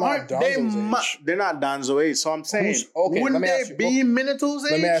Danzo's age. They're not Danzo age. So I'm saying, wouldn't they be Minato's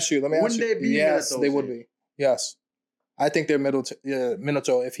age? Let me ask you. Wouldn't they be yes, Minato's they would be. Yes. I think they're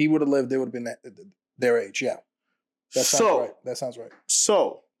Minato. If he would have lived, they would have been their age. Yeah. That sounds right.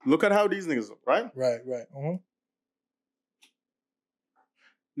 So, look at how these niggas look, right? Right. Mm-hmm.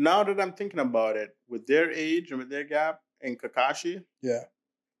 Now that I'm thinking about it, with their age and with their gap and Kakashi, yeah,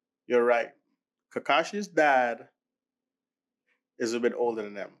 you're right. Kakashi's dad is a bit older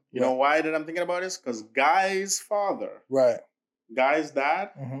than them. You know why that I'm thinking about this? Because Guy's father, Guy's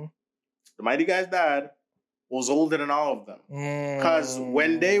dad, the mighty Guy's dad, was older than all of them. Because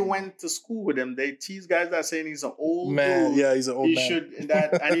when they went to school with him, they teased Guy's dad saying he's an old man. Dude. Yeah, he's an old man.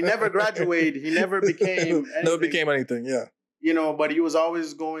 And he never graduated. He never became anything. Never became anything. Yeah. But he was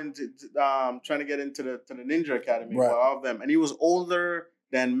always going to trying to get into the Ninja Academy with all of them, and he was older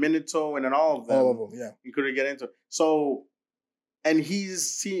than Minato and then all of them. All of them, yeah. He couldn't get into it. So. And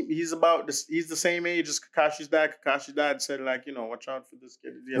he's the same age as Kakashi's dad. Kakashi's dad said, like, watch out for this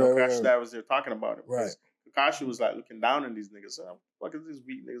kid. Kakashi's dad was there talking about it. Right. Kakashi was like looking down on these niggas. So, what is these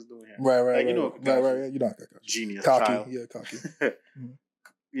weak niggas doing here? Right. Like, right. Kakashi. You know Kakashi. Genius. Cocky. Child. Yeah, cocky.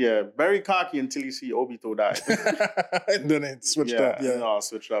 Yeah, very cocky until you see Obito die. And then it switched up. Yeah. And all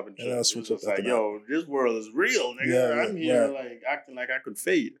switched up and shit. And switched up. Like, yo, this world is real, nigga. Yeah, I'm here like acting like I could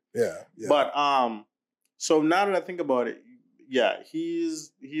fade. Yeah. But so now that I think about it, yeah,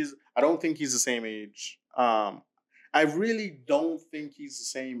 he's. I don't think he's the same age. I really don't think he's the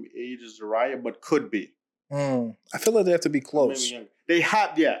same age as Jiraiya, but could be. I feel like they have to be close. They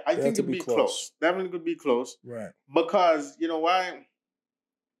have, yeah. I think it'd be close. Definitely could be close. Right. Because you know why?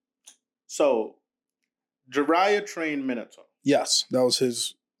 So, Jiraiya trained Minato. Yes, that was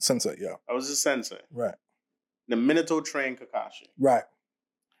his sensei. Yeah, that was his sensei. Right. The Minato trained Kakashi. Right.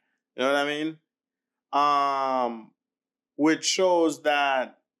 You know what I mean? Which shows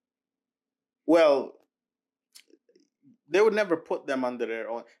that, well, they would never put them under their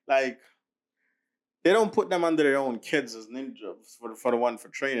own, like, they don't put them under their own kids as ninjas for the one for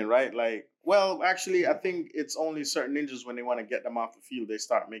training, right? Like, well, actually, I think it's only certain ninjas when they want to get them off the field, they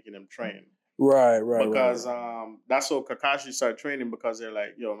start making them train. Right. Because that's how Kakashi started training, because they're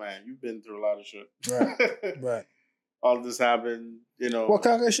like, yo, man, you've been through a lot of shit. Right. All this happened, Well,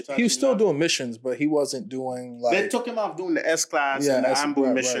 Kakashi, he was still doing missions, but he wasn't doing like... They took him off doing the S-Class and the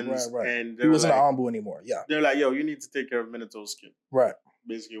Ambu missions. Right. And he wasn't an Ambu anymore, yeah. They're like, yo, you need to take care of Minato's kid. Right.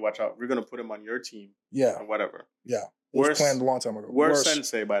 Basically, watch out. We're going to put him on your team. Yeah. Or whatever. Yeah. It was planned a long time ago. Worst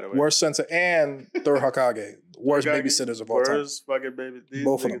sensei, by the way. Worst sensei and third Hokage. Worst babysitters of all time. Worst fucking baby.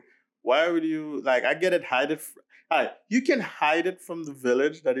 Both of them. Why would you... Like, I get it, hide it... you can hide it from the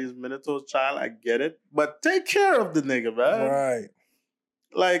village that he's Minato's child. I get it. But take care of the nigga, man. Right.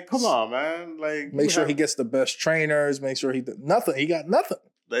 Like, come on, man. Like, make sure he gets the best trainers. Make sure nothing. He got nothing.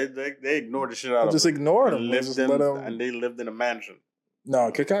 They ignored the shit out of him. Just ignored him. And they lived in a mansion.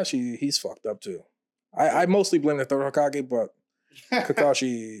 No, Kakashi, he's fucked up too. I mostly blame the third Hokage, but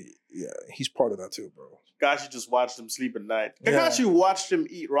Kakashi, yeah, he's part of that too, bro. Kakashi just watched him sleep at night. Kakashi watched him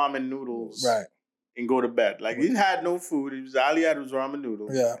eat ramen noodles. Right. And go to bed. Like, he had no food. All he had was ramen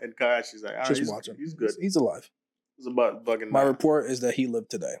noodles. Yeah. And Kakashi's like, just watch him. He's good. He's alive. He's about bugging. My report is that he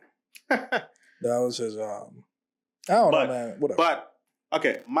lived today. That was his, I don't know, man. Whatever. But,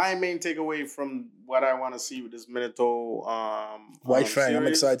 Okay, my main takeaway from what I want to see with this Minato White Fang. series, I'm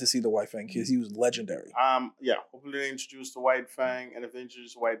excited to see the White Fang because he was legendary. Yeah, hopefully they introduce the White Fang, and if they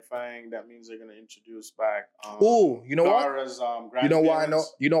introduce White Fang, that means they're gonna introduce back. You know Gaara's, what? You know why I know?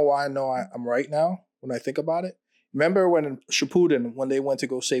 You know why I know I'm right now when I think about it. Remember when Shippuden, when they went to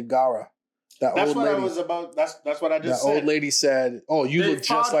go save Gaara? That's what lady, I was about. That's what I just said. That old lady said, "Oh, you look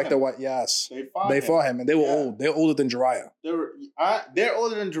just like the white." Yes, they fought him, and they were old. They're older than Jiraiya. They're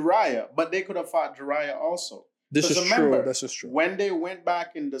older than Jiraiya, but they could have fought Jiraiya also. This is true. This is true. When they went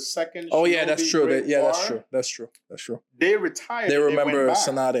back in the second, oh yeah, that's true. That's true. They retired. They remember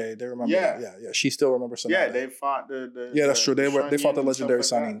Tsunade. They remember. Yeah. She still remembers Tsunade. Yeah, they fought the yeah, that's true. They fought the legendary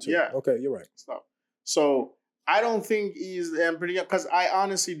Sannin too. Yeah. Okay, you're right. So I don't think he's pretty young because I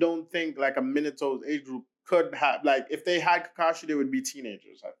honestly don't think like a Minato's age group could have like if they had Kakashi, they would be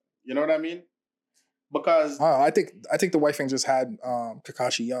teenagers. You know what I mean? Because I think the White Fang just had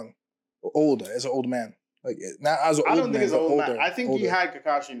Kakashi young, older as an old man. Like not as an old man. I don't think he's an old man. I think he had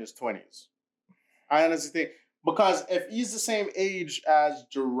Kakashi in his 20s. I honestly think because if he's the same age as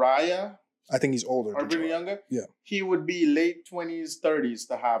Jiraiya, I think he's older or really younger. Yeah, he would be late 20s, 30s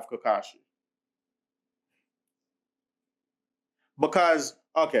to have Kakashi. Because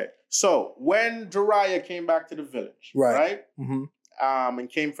so when Jiraiya came back to the village, right? Mm-hmm. And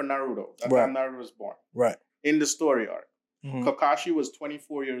came for Naruto. That's when Naruto was born. Right. In the story arc, Kakashi was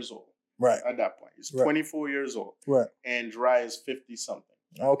 24 years old. Right. At that point, he's 24 years old. Right. And Jiraiya is 50 something.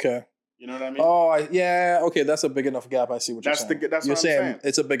 Okay. You know what I mean? Oh, yeah. Okay, that's a big enough gap. I see what you're saying. That's what I'm saying.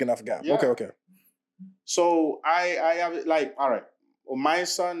 It's a big enough gap. Yeah. Okay. So I have like all right. Well, my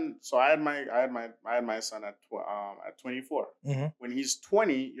son. So I had my son at 24. Mm-hmm. When he's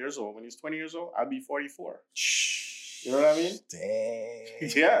 20 years old, I'll be 44. You know what I mean?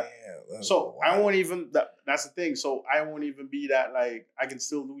 Damn. Yeah. So wild. I won't even. That's the thing. So I won't even be that like I can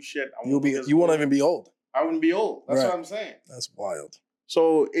still do shit. You won't even be old. I wouldn't be old. That's what I'm saying. That's wild.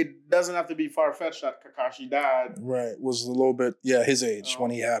 So it doesn't have to be far fetched that Kakashi died. Right. Was a little bit his age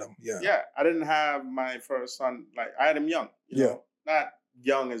when he had him. Yeah. Yeah. I didn't have my first son I had him young. You know? Not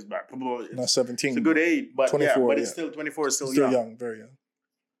young as bad. Not 17. It's a good age, but 24, but it's still 24 is still young, very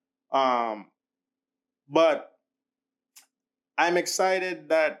young. But I'm excited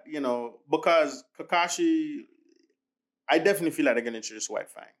that, because Kakashi, I definitely feel like they're going to introduce White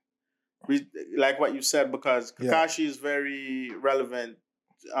Fang. Like what you said, because Kakashi is very relevant.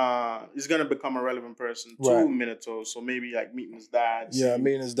 He's going to become a relevant person to Minato. So maybe like meeting his dad.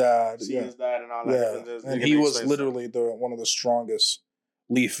 Meeting his dad. Seeing his dad and all that. Yeah. And he was literally one of the strongest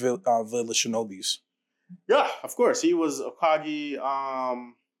Leaf Village shinobis. Yeah, of course. He was Okage.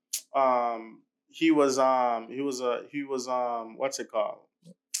 He was what's it called?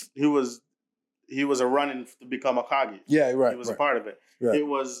 He was a running to become a Okage. Yeah, right. He was a part of it. Right. It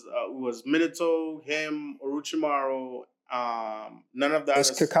was Minato, him, Orochimaru. None of that.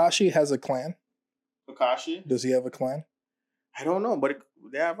 Does Kakashi has a clan? Kakashi? Does he have a clan? I don't know, but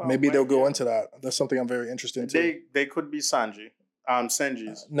they have. Maybe they'll go into that. That's something I'm very interested in too. They could be Senji's.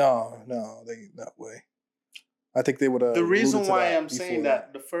 No, they that way. I think they would have. The reason why I'm saying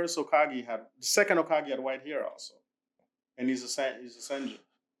that the second Okage had white hair also, and he's a Senji,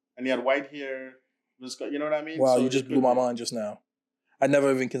 and he had white hair. You know what I mean? Wow, so you just blew my mind just now. I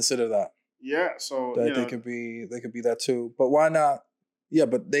never even considered that. Yeah, so that they could be that too. But why not? Yeah,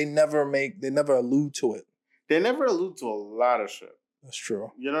 but they never allude to it. They never allude to a lot of shit. That's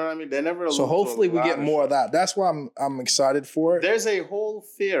true. You know what I mean? They never allude so hopefully we get more of that. That's why I'm excited for it. There's a whole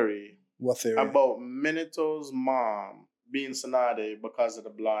theory. What theory? About Minato's mom being Tsunade because of the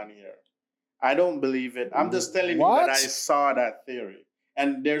blonde hair. I don't believe it. I'm just telling you that I saw that theory.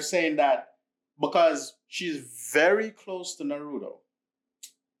 And they're saying that because she's very close to Naruto.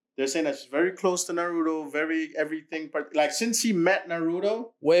 They're saying that she's very close to Naruto, very everything. Like, since he met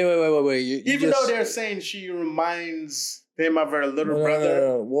Naruto. Wait. Even though they're saying she reminds him of her little brother.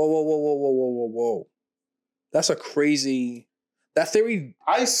 No. Whoa. That's a crazy... That theory...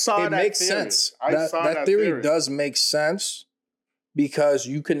 I saw that makes theory. sense. That theory does make sense because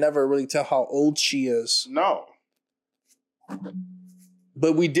you can never really tell how old she is. No.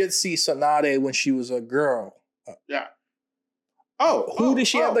 But we did see Tsunade when she was a girl. Yeah. Who did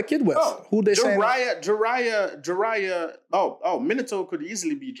she have the kid with? Who they say? Jiraiya. Minato could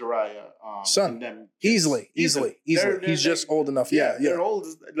easily be Jiraiya. Son. Easily. He's just old enough. Yeah. They're old.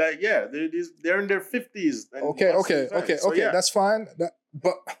 They're in their 50s. Okay. That's fine.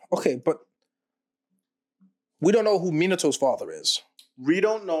 But we don't know who Minato's father is. We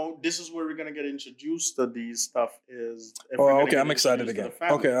don't know. This is where we're gonna get introduced to these stuff. I'm excited again.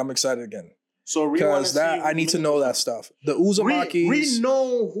 Okay, I'm excited again. So because that I need to know that stuff. The Uzumakis. We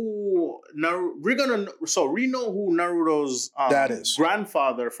know who we know who Naruto's that is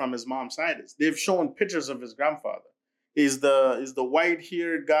grandfather from his mom's side is. They've shown pictures of his grandfather. Is the white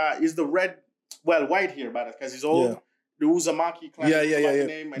haired guy? Is the red? Well, white hair, but because he's old. Yeah. The Uzumaki clan.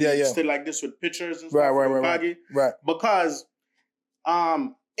 Name, and he's still like this with pictures and stuff. Right. Because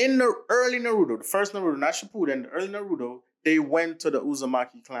in the early Naruto, the first Naruto, not Shippuden, the early Naruto, they went to the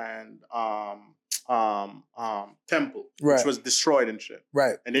Uzumaki clan temple, which was destroyed and shit.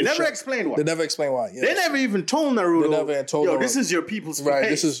 Right. And they never explained why. They never explained why. Yes. They never even told Naruto. They never even told Naruto. This is your people's place. Right.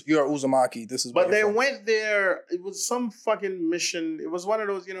 This is your Uzumaki. This is. But they went there. It was some fucking mission. It was one of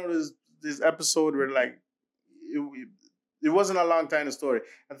those, this episode where like it wasn't a long time in the story.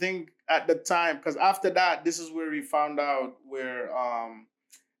 I think at the time, because after that, this is where we found out where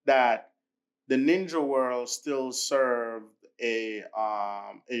that the ninja world still served a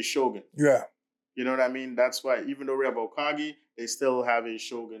shogun. Yeah. You know what I mean? That's why even though we have Okage, they still have a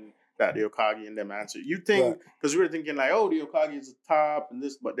shogun that the Okage and them answer. You think, because we were thinking like, oh, the Okage is the top and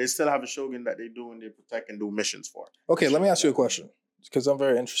this, but they still have a shogun that they do and they protect and do missions for. Okay, let me ask you a question, because I'm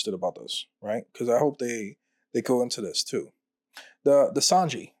very interested about this, right? Because I hope they go into this too. The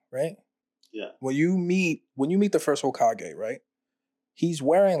Sanji, right? Yeah. When you meet the first Hokage, right? He's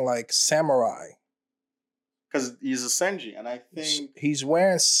wearing like samurai. Because he's a Senji, and I think he's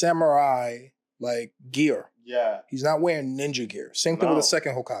wearing samurai like gear. Yeah. He's not wearing ninja gear. Same thing with the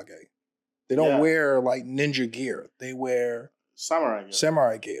second Hokage. They don't wear like ninja gear. They wear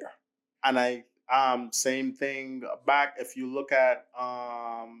samurai gear. And I same thing back if you look at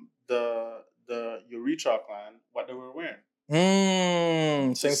the Yoricha clan, what they were wearing.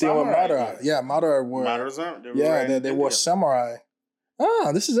 Same thing with Madara. Yeah, Madara wore. They wore samurai.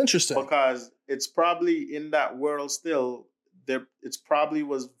 This is interesting. Because it's probably in that world still. It's probably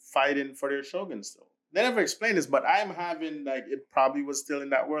was fighting for their shogun still. They never explained this, but I'm having like it probably was still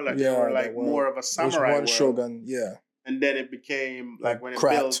in that world. Like they were like more of a samurai world. Shogun, yeah. And then it became like when it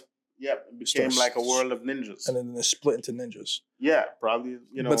built. Yep, it became like a world of ninjas. And then it split into ninjas. Yeah, probably,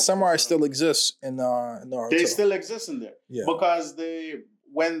 But samurai still exists in Naruto. They still exist in there. Yeah. Because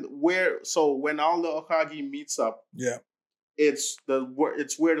when all the Hokage meets up, it's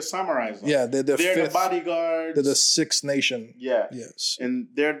where the samurais are. Yeah, they're the bodyguards. They're the Sixth Nation. Yeah. Yes. And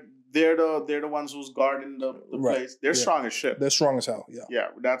they're the ones who's guarding the place. They're strong as shit. They're strong as hell, yeah. Yeah,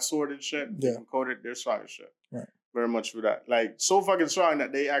 with that sword and shit, they're strong as shit. Right. Very much with that. Like, so fucking strong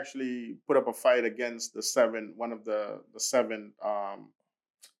that they actually put up a fight against the seven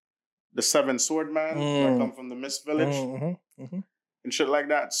swordman that come from the Mist Village and shit like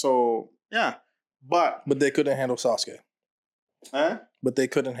that. So, yeah. But they couldn't handle Sasuke. Huh? But they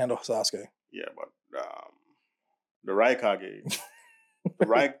couldn't handle Sasuke. Yeah, but the Raikage... the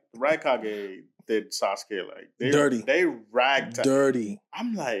Raikage did Sasuke like dirty. They ragged dirty.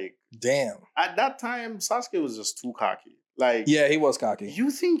 I'm like, damn. At that time, Sasuke was just too cocky. Like, yeah, he was cocky.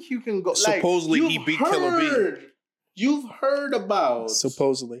 You think you can go? Supposedly, he beat Killer Bee. You've heard about.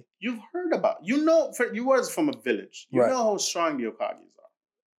 Supposedly, you've heard about. You was from a village. You know how strong the Hokages are.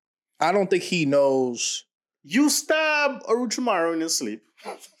 I don't think he knows. You stab Orochimaru in his sleep.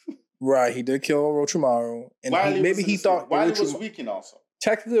 Right, he did kill Orochimaru, and maybe he thought Orochimaru was weakened also.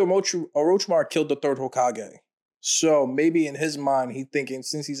 Technically, Orochimaru killed the third Hokage, so maybe in his mind, he's thinking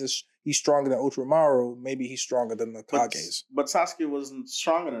since he's stronger than Orochimaru, maybe he's stronger than the Kages. But Sasuke wasn't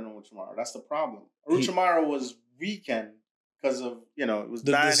stronger than Orochimaru. That's the problem. Orochimaru was weakened because of it was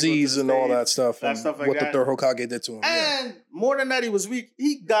the disease and all that stuff. What the third Hokage did to him, and more than that, he was weak.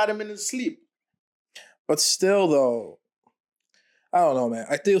 He got him in his sleep. But still, though. I don't know, man.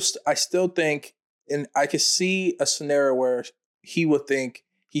 I still think, and I could see a scenario where he would think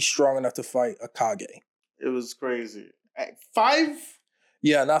he's strong enough to fight a Kage. It was crazy. 5?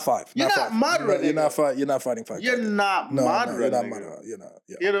 Yeah, not 5. You're not Madara. You're not fighting 5. You're not Madara. No, you're not Madara. You're not.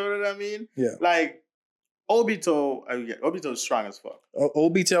 Yeah. You know what I mean? Yeah. Like Obito. Obito is strong as fuck.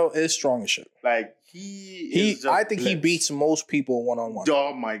 Obito is strong as shit. Like I think he beats most people one-on-one.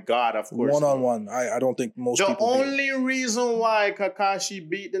 Oh my god, of course. One-on-one. I don't think most people The only reason why Kakashi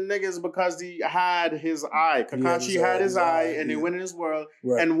beat the niggas is because he had his eye. Kakashi had his eye and he went in his world.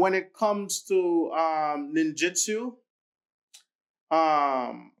 Right. And when it comes to ninjutsu,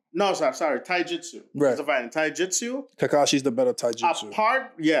 taijutsu. Right. Taijutsu. Kakashi's the better taijutsu.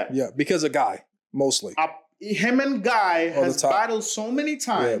 Yeah, because a guy, mostly. Him and Guy has battled so many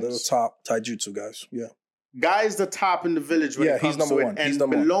times. Yeah, they're the top taijutsu guys. Yeah. Guy's the top in the village when it comes he's number to one. it.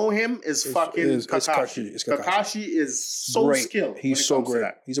 And below him is fucking Kakashi. Kakashi is so great. skilled. He's so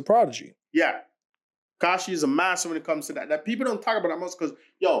great. He's a prodigy. Yeah. Kakashi is a master when it comes to that. That people don't talk about that much because,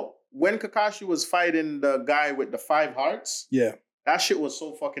 when Kakashi was fighting the guy with the 5 hearts, that shit was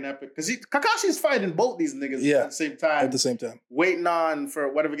so fucking epic. Because Kakashi's fighting both these niggas at the same time. At the same time. Waiting on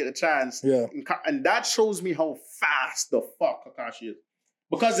for whatever get a chance. Yeah. And that shows me how fast the fuck Kakashi is.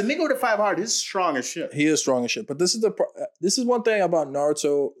 Because the nigga with the 5 heart is strong as shit. He is strong as shit. But this is one thing about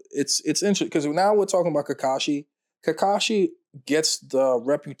Naruto. It's interesting because now we're talking about Kakashi. Kakashi gets the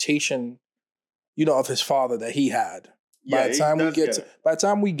reputation, of his father that he had. By the time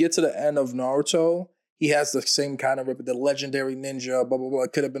we get to the end of Naruto, he has the same kind of the legendary ninja, blah, blah, blah.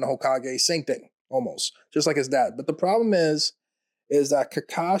 It could have been a Hokage, same thing, almost. Just like his dad. But the problem is that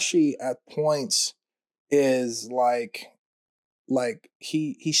Kakashi at points is like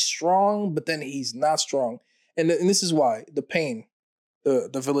he's strong, but then he's not strong. And this is why. The pain.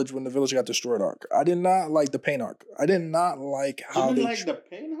 The village, when the village got destroyed arc. I did not like the pain arc. I did not like how you didn't like the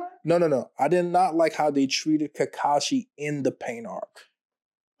pain arc? No. I did not like how they treated Kakashi in the pain arc.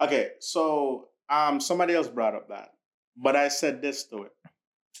 Okay, so somebody else brought up that. But I said this to it.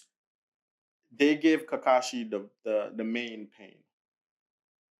 They gave Kakashi the main pain.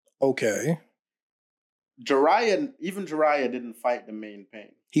 Okay. Jiraiya didn't fight the main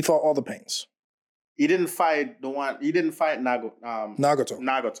pain. He fought all the pains. He didn't fight Nagato.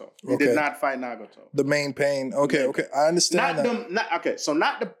 Nagato. He did not fight Nagato. The main pain. Okay. I understand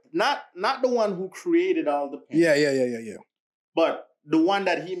Not the one who created all the pain. Yeah. But the one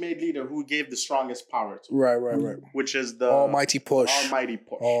that he made leader who gave the strongest power to. Right. Which is the almighty push.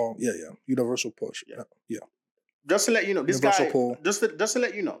 Oh, yeah. Universal push. Yeah. Just to let you know, this Universal guy. pull. Just to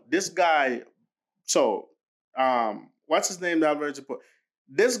let you know, this guy. So, what's his name?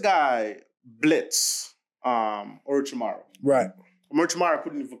 This guy blitz Orochimaru. Right. Orochimaru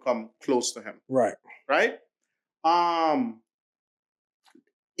couldn't even come close to him. Right.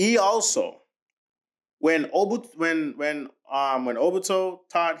 He also when Obito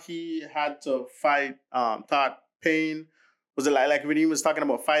thought he had to fight thought pain, was it like when he was talking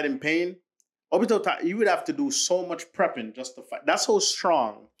about fighting pain? Obito thought you would have to do so much prepping just to fight. That's how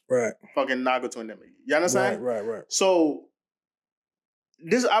strong fucking Nagato and them. You understand? Right. So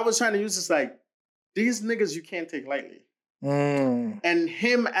I was trying to use this like these niggas you can't take lightly. And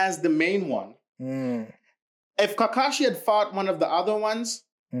him as the main one. If Kakashi had fought one of the other ones,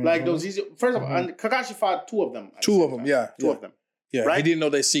 like those easy. First of all, and Kakashi fought 2 of them. Two of them. Yeah. Right? He didn't know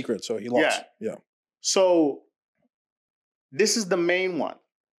their secret, so he lost. Yeah. So this is the main one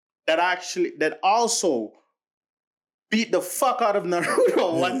that also beat the fuck out of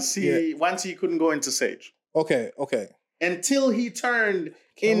Naruto once he couldn't go into Sage. Okay. Until he turned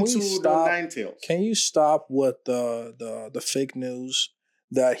into the Nine Tails. Can you stop with the fake news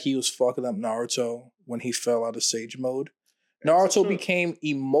that he was fucking up Naruto when he fell out of Sage mode? Naruto became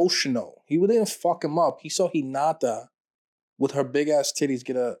emotional. He didn't fuck him up. He saw Hinata with her big ass titties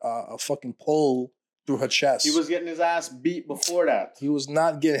get a fucking pull through her chest. He was getting his ass beat before that. He was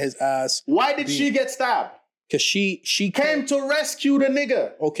not getting his ass. Why did she get stabbed? Because she came to rescue the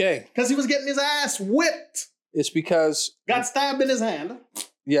nigga. Okay. Because he was getting his ass whipped. It's because got stabbed in his hand.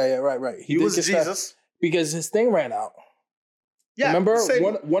 Yeah, right. He was Jesus because his thing ran out. Yeah, remember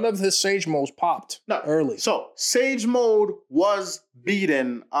one of his Sage modes popped early. So Sage mode was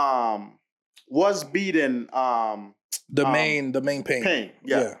beaten. The main pain.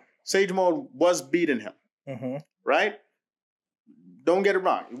 Yeah. Sage mode was beating him. Right. Don't get it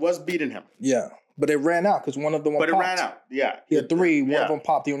wrong. It was beating him. Yeah, but it ran out because one of them. But it ran out. Yeah. He had 3. One of them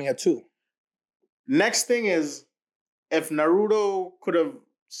popped. He only had 2. Next thing is, if Naruto could have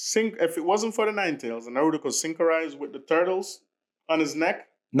if it wasn't for the Nine Tails, and Naruto could synchronize with the turtles on his neck.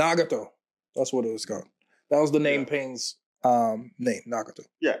 Nagato. That's what it was called. That was the name Pain's name, Nagato.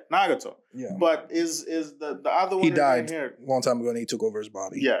 Yeah, Nagato. Yeah. But is the other one he died a long time ago and he took over his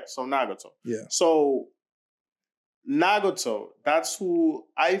body. Yeah, so Nagato. Yeah. So Nagato, that's who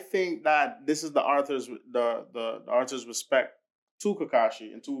I think that this is the author's respect to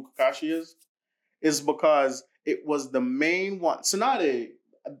Kakashi and to who Kakashi is because it was the main one. Tsunade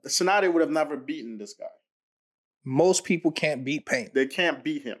would have never beaten this guy. Most people can't beat Pain. They can't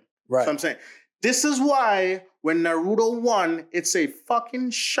beat him. Right. So I'm saying, this is why when Naruto won, it's a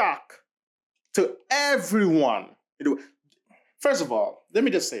fucking shock to everyone. First of all, let me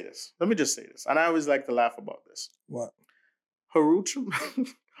just say this. And I always like to laugh about this. What?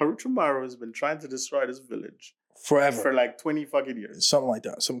 Haruchimaru has been trying to destroy this village forever. For like 20 fucking years. Something like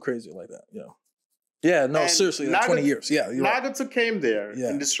that. Something crazy like that. Yeah. Yeah, no, seriously, like 20 years. Yeah, you're Nagato came there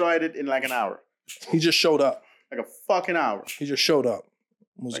and destroyed it in like an hour. He just showed up. Like a fucking hour. He just showed up.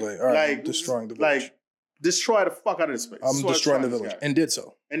 Was like all right, I'm destroying the village. Like, destroy the fuck out of this place. I'm destroying the village. And did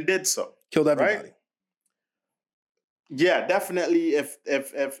so. Killed everybody. Right? Yeah, definitely.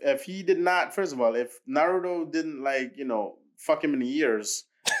 If he did not, first of all, if Naruto didn't fuck him in the ears,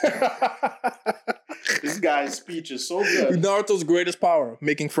 this guy's speech is so good. Naruto's greatest power: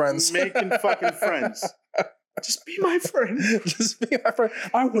 making friends, making fucking friends. Just be my friend. Just be my friend.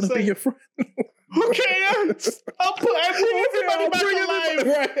 I want to be your friend. Okay, I'll bring everybody back alive.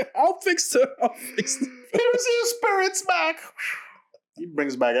 Right. I'll fix them. Here's your spirits back. He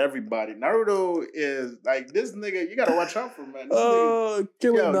brings back everybody. Naruto is like this nigga. You gotta watch out for him, man.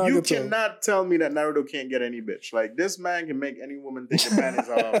 Nigga, you cannot tell me that Naruto can't get any bitch. Like this man can make any woman take advantage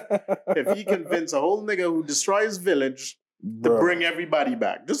of. If he convince a whole nigga who destroys village to bring everybody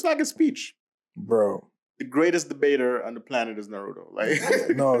back, just like a speech, bro. The greatest debater on the planet is Naruto. Like,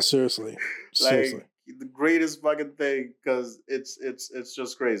 no, seriously, like the greatest fucking thing because it's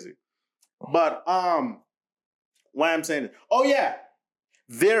just crazy. But why I'm saying it? Oh yeah,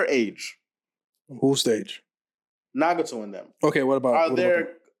 their age. Whose age? Nagato and them. Okay, what about?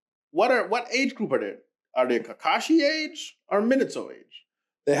 What age group are they? Are they Kakashi age or Minato age?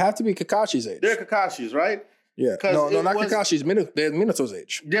 They have to be Kakashi's age. They're Kakashi's, right? Yeah. No, not Kakashi's. They're Minato's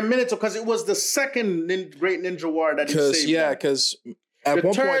age. They're Minato because it was the second great ninja war that he saved. Because at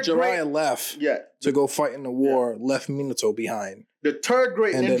one point Jiraiya left to go fight in the war, left Minato behind. The third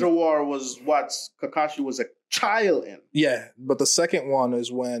great ninja war was what Kakashi was a child in. Yeah, but the second one is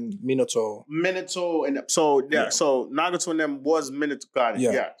when Minato and so Nagato and them was Minato. Got it.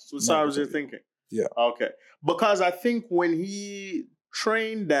 Yeah. So that's how I was just thinking. Yeah. Okay. Because I think when he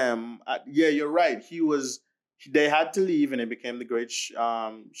trained them, you're right. They had to leave, and it became the great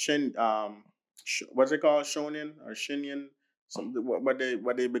what's it called, Shonen or Shinyan? What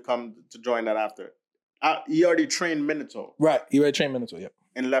they become to join that after. He already trained Minato. Right, he already trained Minato. Yep.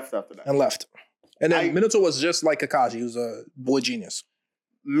 And left after that. And then Minato was just like Kakashi. He was a boy genius.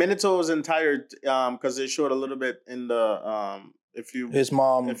 Minato's entire because they showed a little bit in the if you've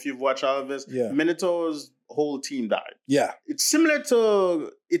watched all of this, Minato's whole team died. Yeah, it's similar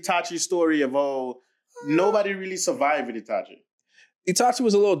to Itachi's story of how nobody really survived with Itachi. Itachi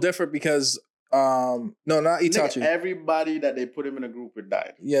was a little different because no, not Itachi. Nigga, everybody that they put him in a group with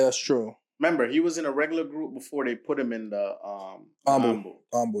died. Yeah, that's true. Remember, he was in a regular group before they put him in the Ambu.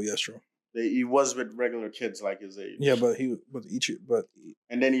 Ambu, yes, true. He was with regular kids like his age. Yeah,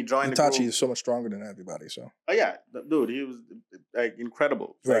 and then he joined Itachi the group. Is so much stronger than everybody. So yeah, dude, he was like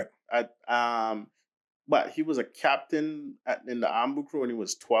incredible. Right. But he was a captain in the Ambu crew, and he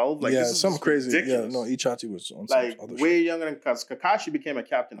was 12. Like, this is something crazy. Ridiculous. Yeah, no, Itachi was on like some other way shit. Younger than Kakashi became a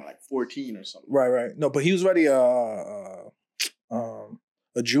captain at like 14 or something. Right. No, but he was already a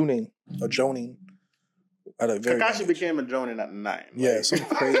Jonin. Kakashi became a Jonin at 9. Yeah,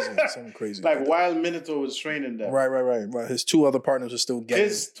 something crazy. Like while Minato was training them. Right. His two other partners were still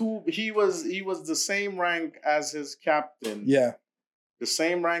getting. He was the same rank as his captain. Yeah. The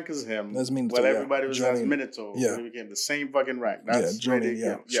same rank as him. That's Minato. When everybody was as Minato. Yeah. He became the same fucking rank. That's Jonin.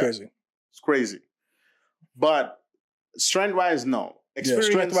 Yeah. It's crazy. It's crazy. But strength-wise, no.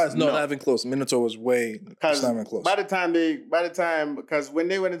 Strength-wise, no, not even close. Minato was not even close. By the time, because when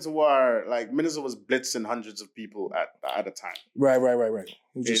they went into war, like Minato was blitzing hundreds of people at a time. Right. He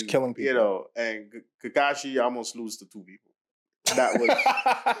was just killing people. And Kakashi almost lose to 2 people. That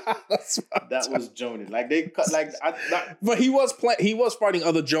was Jonin. Like they cut but he was fighting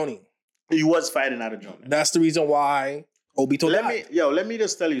other Jonin. He was fighting other Jonin. That's the reason why Obito died. Let me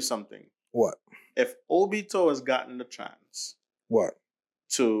just tell you something. What? If Obito has gotten the chance. What?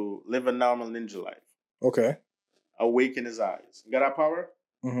 To live a normal ninja life. Okay. Awaken his eyes. Got that power?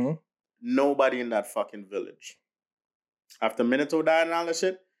 Mm-hmm. Nobody in that fucking village. After Minato died and all that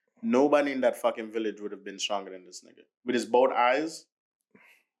shit, nobody in that fucking village would have been stronger than this nigga. With his both eyes.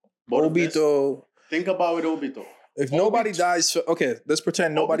 Obito. Think about it, Obito. If nobody dies... Okay, let's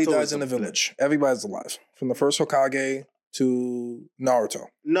pretend nobody dies in the village. Everybody's alive. From the first Hokage to Naruto.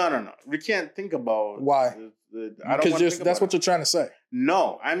 No. We can't think about... Why? Because that's what you're trying to say.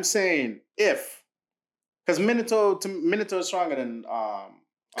 No, I'm saying if, because Minato is stronger than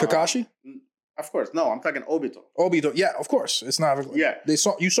Kakashi. Of course, no. I'm talking Obito. Obito, yeah, of course. It's not. Yeah,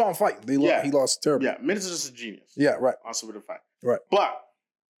 you saw him fight. He lost terribly. Yeah, Minato's just a genius. Yeah, right. Also with a fight. Right, but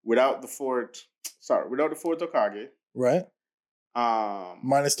without the fourth Hokage. Right.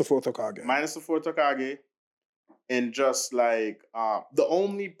 Minus the fourth Hokage. And just like the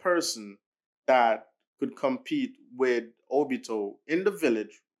only person that could compete with Obito in the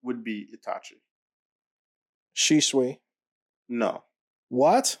village would be Itachi. Shisui. No.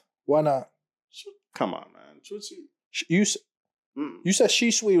 What? Why not? Come on, man. You said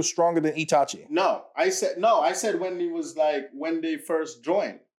Shisui was stronger than Itachi. No. I said when he was like when they first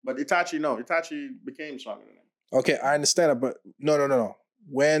joined. But Itachi became stronger than him. Okay, I understand it, but no.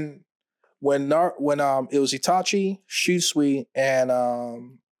 When it was Itachi, Shisui, and I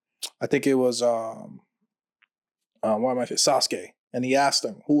think it was why am I Sasuke, and he asked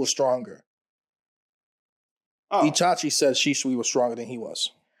him who was stronger. Itachi said Shisui was stronger than he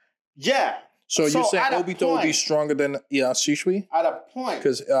was. Yeah. So you're saying Obito would be stronger than Shisui? At a point.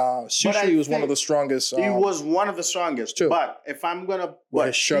 Because Shisui was one of the strongest. He was one of the strongest. Too. But if I'm going to...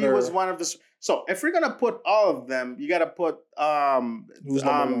 he was one of the... So if we're going to put all of them, you got to put... who's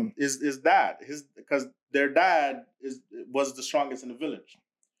number one? Is dad. Because their dad was the strongest in the village.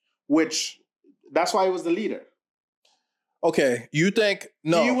 Which... That's why he was the leader. Okay. You think...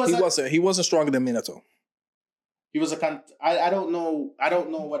 No, he wasn't. He wasn't stronger than Minato. He was I don't know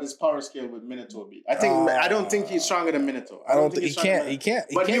what his power scale with Minato would be. I don't think he's stronger than Minato. I don't think he can't.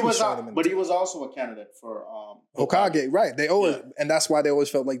 But he was also a candidate for Hokage. Right. They always and that's why they always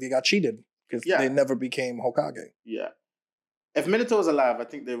felt like they got cheated because they never became Hokage. Yeah. If Minato was alive, I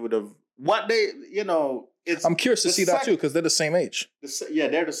think they would have. I'm curious to see that too because they're the same age.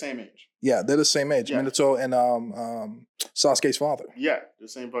 They're the same age. Yeah, they're the same age. Yeah. Minato and Sasuke's father. Yeah, the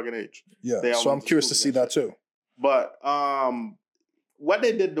same fucking age. Yeah. So I'm curious to see that too. But what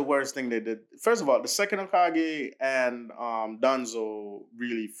they did, the worst thing they did, first of all, the second Hokage and Danzo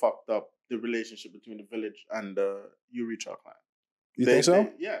really fucked up the relationship between the village and the Uricha clan. You think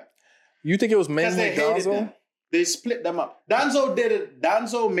so? Yeah. You think it was mainly Danzo? They split them up. Danzo did it.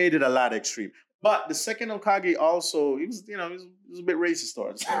 Danzo made it a lot extreme. But the second Hokage also, he was a bit racist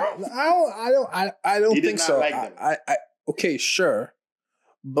towards them. I don't think so. Like them. I okay, sure.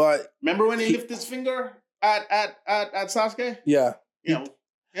 But remember when he lifted his finger at Sasuke? Yeah.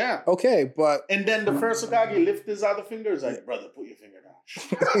 Yeah. Okay, but and then the first Hokage lifted his other finger. He's like, brother, put your finger down.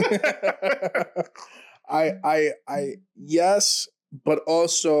 I yes, but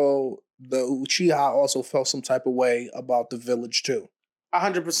also the Uchiha also felt some type of way about the village too.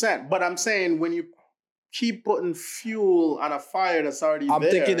 100%. But I'm saying when you keep putting fuel on a fire that's already I'm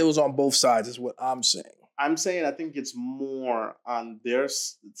thinking it was on both sides is what I'm saying. I'm saying I think it's more on their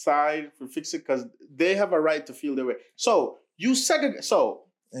side for fix it because they have a right to feel their way. So you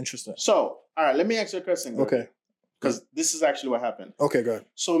interesting. So all right, let me ask you a question. Okay. Because this is actually what happened. Okay, good.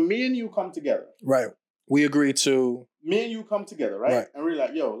 So me and you come together. Right. We agreed to. Me and you come together, right? And we're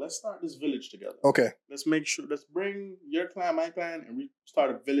like, yo, let's start this village together. Okay. Let's bring your clan, my clan, and we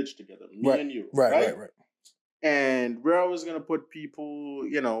start a village together. Me and you. Right. And we're always gonna put people,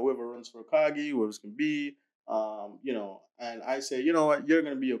 whoever runs for Hokage, whoever's gonna be, and I say, you know what, you're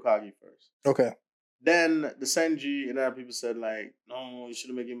gonna be Hokage first. Okay. Then the Senji and other people said, like, no, you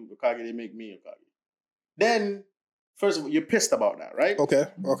shouldn't make him Hokage, they make me Hokage. Then, first of all, you're pissed about that, right? Okay.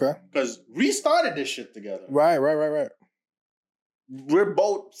 Because we started this shit together. Right. We're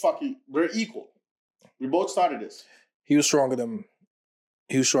equal. We both started this. He was stronger than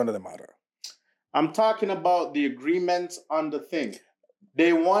Madara. I'm talking about the agreement on the thing.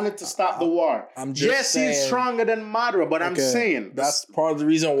 They wanted to stop the war. I'm just saying, he's stronger than Madara, but I'm saying that's part of the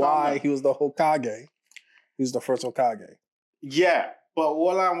reason why he was the Hokage. He was the first Hokage. Yeah, but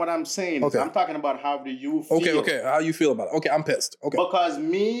what I'm saying is I'm talking about how do you feel. Okay. How you feel about it? Okay, I'm pissed. Okay. Because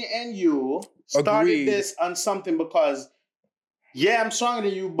me and you started this on something because, I'm stronger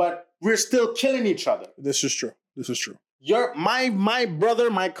than you, but we're still killing each other. This is true. You're my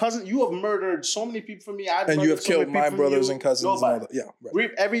brother, my cousin. You have murdered so many people for me. And you have killed my brothers and cousins. And all that. Yeah, right.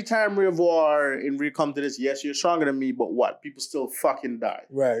 Every time we have war and we come to this, yes, you're stronger than me, but what? People still fucking die.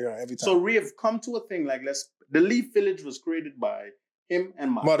 Right. Every time. So we have come to a thing like the Leaf Village was created by him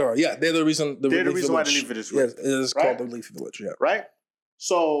and Madara. Yeah, they're the reason. They're the reason why the Leaf Village. Yes, it is called the Leaf Village. Yeah. Right.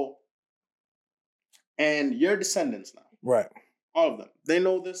 So, and your descendants now. Right. All of them. They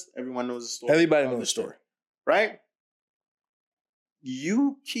know this. Everyone knows the story. Everybody knows the story. Right?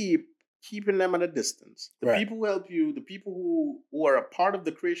 You keeping them at a distance. The people who help you, the people who are a part of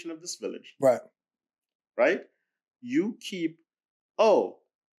the creation of this village. Right? You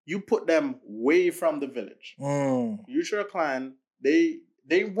put them way from the village. Uchiha clan, they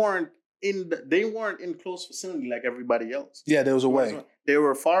weren't in close vicinity like everybody else. Yeah, there was a way. They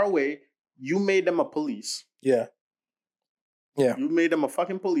were far away. You made them a police. Yeah. You made them a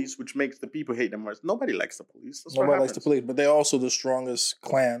fucking police, which makes the people hate them worse. Nobody likes the police. Nobody likes the police, but they're also the strongest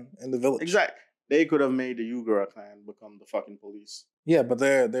clan in the village. Exactly. They could have made the Yugura clan become the fucking police. Yeah, but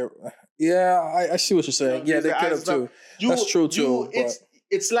they're I see what you're saying. Yeah, they could have too. That's true too.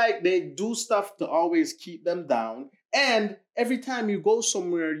 It's like they do stuff to always keep them down. And every time you go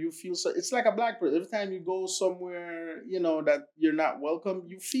somewhere, you feel so. It's like a black person. Every time you go somewhere, that you're not welcome,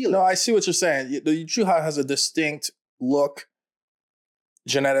 you feel it. No, I see what you're saying. The Uchiha has a distinct look.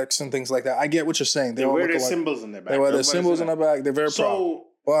 genetics and things like that. I get what you're saying. They wear their symbols in their back. They wear their symbols in their back. They're very proud.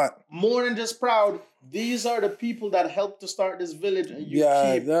 But more than just proud, these are the people that helped to start this village. And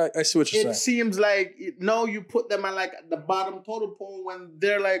I see what you're saying. It seems like you put them at like the bottom totem pole when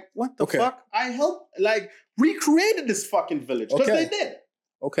they're like, what the fuck? I helped recreated this fucking village because they did.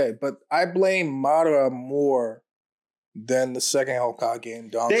 Okay, but I blame Madara more than the second Hokage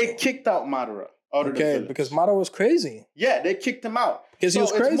and Danzo. They kicked out Madara out of the village. Because Madara was crazy. Yeah, they kicked him out. Because he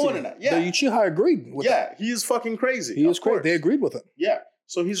was crazy. It's more than that. Yeah. The Uchiha agreed with that. He is fucking crazy. He is crazy. They agreed with him. Yeah.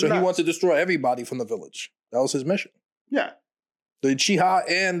 So he wanted to destroy everybody from the village. That was his mission. Yeah. The Uchiha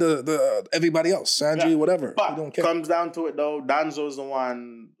and the everybody else, Sanji, whatever. But comes down to it though, Danzo is the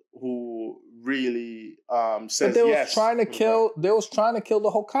one who really says they was trying to kill the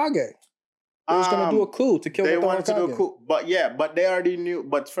Hokage. They was going to do a coup to kill the Hokage. They wanted to do a coup. But they already knew.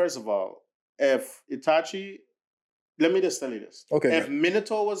 But first of all, if Itachi, let me just tell you this. Okay. If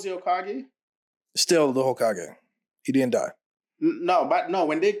Minato was the Hokage. Still the Hokage. He didn't die. No,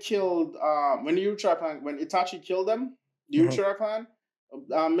 when they killed, when Itachi killed them, the Uchiha clan,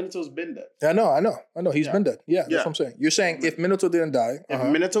 Minato's been dead. I know. He's been dead. Yeah, that's what I'm saying. You're saying if Minato didn't die. If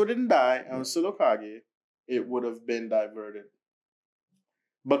Minato didn't die and was still Hokage, it would have been diverted.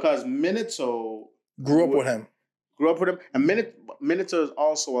 Because Minato grew up with him. And Minato is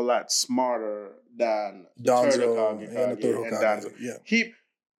also a lot smarter than Danzo and the third Hokage. Danzo. Yeah.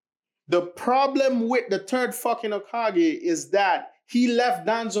 The problem with the third fucking Hokage is that he left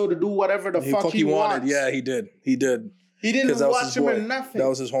Danzo to do whatever the fuck he wanted. Yeah, he did. He didn't watch him or nothing. That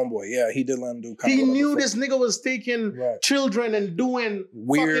was his homeboy. Yeah, he did let him do. He knew this nigga was taking children and doing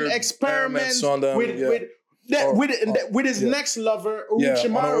weird fucking experiments on them. With his next lover,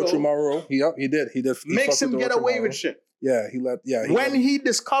 Orochimaru. He did. He makes him get away with shit. Yeah, when he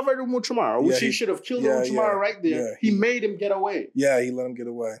discovered Orochimaru, which he should have killed Orochimaru right there, he made him get away. Yeah, he let him get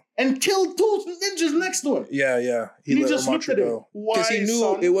away. And killed two ninjas next to him. Yeah. He just looked at him. Because he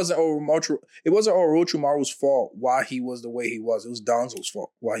knew it wasn't Orochimaru's fault why he was the way he was. It was Danzo's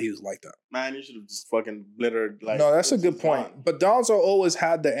fault why he was like that. Man, you should have just fucking blittered. No, that's a good point. But Danzo always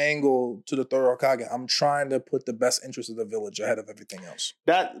had the angle to the third Hokage. I'm trying to put the best interest of the village ahead of everything else.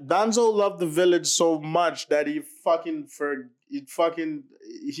 That Danzo loved the village so much that he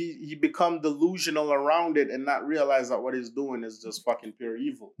become delusional around it and not realize that what he's doing is just fucking pure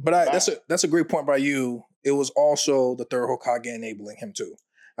evil. But that's a great point by you. It was also the third Hokage enabling him too.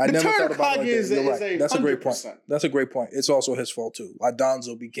 I never thought about it like that. That's a great point. That's a great point. It's also his fault too. Why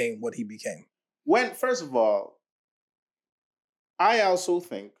Danzo became what he became. First of all, I also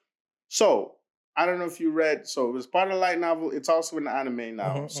think so. I don't know if you read. So it was part of the light novel. It's also in the anime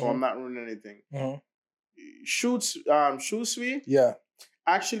now. I'm not ruining anything. Shusui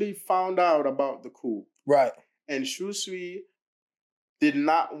actually found out about the coup. Right. And Shusui did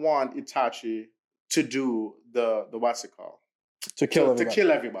not want Itachi to do the what's it called? To kill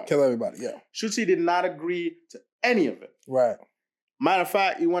everybody. Kill everybody, yeah. Shusui did not agree to any of it. Right. Matter of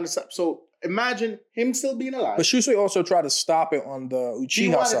fact, he wanted to stop. So imagine him still being alive. But Shusui also tried to stop it on the Uchiha side. He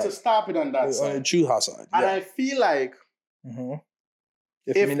wanted to stop it on that side. On the Uchiha side. And I feel like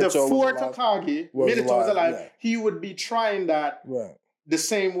if the fourth Hokage, Minato was alive, he would be trying that the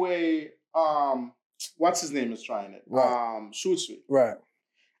same way what's his name is trying it. Shusui. Right.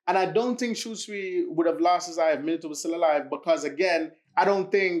 And I don't think Shusui would have lost his eye if Minato was still alive because, again, I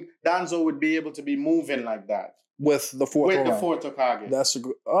don't think Danzo would be able to be moving like that. With the fourth Hokage. That's a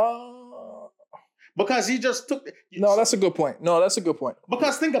good... Because he just took... that's a good point.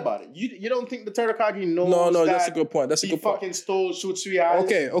 Because think about it. You don't think the third Hokage knows No, that's a good point. He fucking stole Shusui eyes?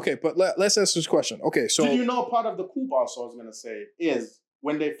 Okay. But let's answer this question. Okay, so... Did you know part of the coup also, I was going to say, is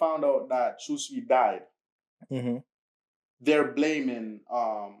when they found out that Shusui died, they're blaming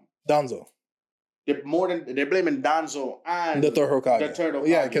Danzo. They're blaming Danzo and the third Hokage.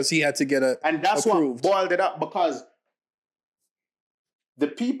 Yeah, because he had to get and that's approved. What boiled it up because the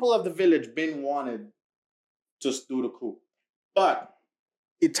people of the village wanted to do the coup, but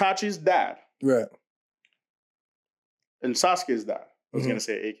Itachi's dad, right, and Sasuke's dad. I was gonna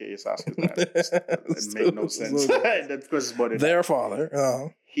say, AKA Sasuke's dad. It made no sense. That's because their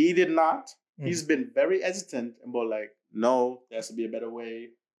father. He did not. He's been very hesitant about no, there has to be a better way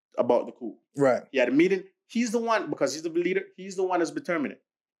about the coup. Right. He had a meeting. He's the one, because he's the leader, he's the one that's determining it.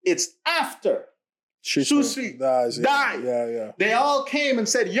 It's after Shusui died. Yeah. They all came and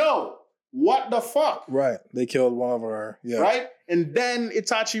said, yo, what the fuck? Right. They killed one of our, Right? And then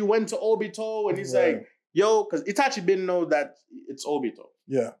Itachi went to Obito and he's like, yo, because Itachi didn't know that it's Obito.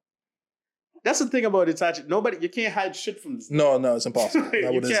 Yeah. That's the thing about Itachi. You can't hide shit from this. No, it's impossible.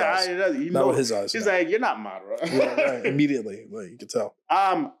 Not with his eyes. Not with his eyes. He's like, you're not Madara. Right. Immediately, like you could tell.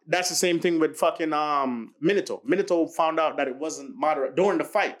 That's the same thing with fucking Minato. Minato found out that it wasn't Madara during the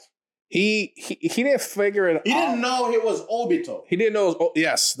fight. He didn't figure it out. He didn't know it was Obito. He didn't know it was,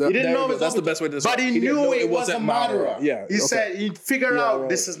 yes. He didn't know it was That's Obito. The best way to describe it. But he knew it wasn't Madara. Yeah. He said he figured out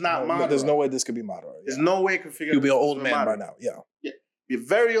this is not Madara. There's no way this could be Madara. There's no way he could figure He'll be an old man by now. Yeah. Be a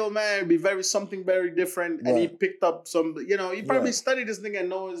very old man, be something very different. And he picked up some, he probably studied this thing and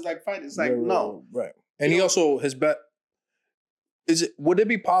knows like fight. It's like, no. Right. And he also, his bet, would it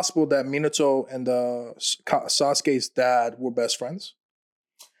be possible that Minato and Sasuke's dad were best friends?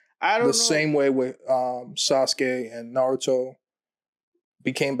 I don't know. The same way with Sasuke and Naruto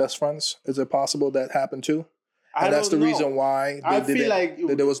became best friends? Is it possible that happened too? And that's the reason why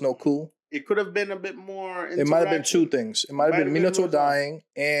there was no coup? It could have been a bit more. It might have been two things. It might have been Minato dying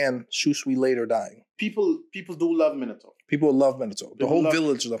and Shusui later dying. People do love Minato. People love Minato. The whole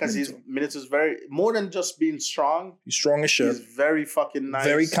village loves Minato. Because Minato's very, more than just being strong. He's strong as shit. He's very fucking nice.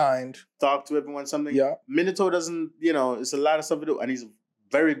 Very kind. Talk to everyone, something. Yeah. Minato doesn't, it's a lot of stuff to do. And he's a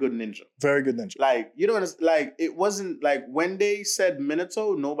very good ninja. Very good ninja. Like, it wasn't like when they said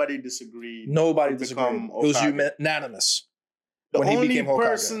Minato, nobody disagreed. Nobody disagreed. It was unanimous. The only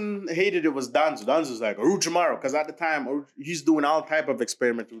person hated it was Danzo. Danzo's like, Orochimaru, because at the time, he's doing all type of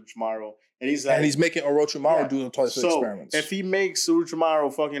experiments with Orochimaru. And he's like... And he's making Orochimaru do the types of experiments. If he makes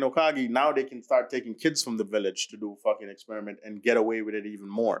Orochimaru fucking Hokage, now they can start taking kids from the village to do fucking experiment and get away with it even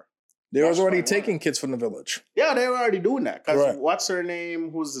more. They was already taking kids from the village. Yeah, they were already doing that. Because what's her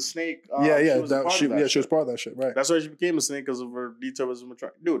name? Who's the snake? She was part of that shit, right. That's why she became a snake, because of her detail.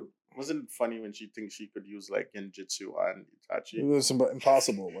 Dude, wasn't it funny when she thinks she could use like genjutsu on Itachi? It was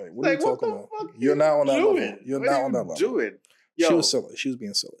impossible. Like, what are you talking about? You're not on that level. You're not on that level. Doing? She was silly. She was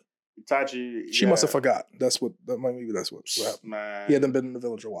being silly. Itachi. She must have forgot. Maybe that's what happened. Man. He hadn't been in the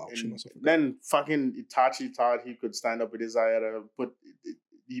village a while. She must have forgot. Then fucking Itachi thought he could stand up with his eye to put.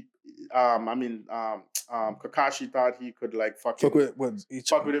 Kakashi thought he could like fuck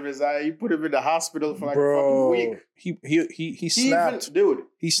with his eye. He put him in the hospital for like a fucking week. He snapped,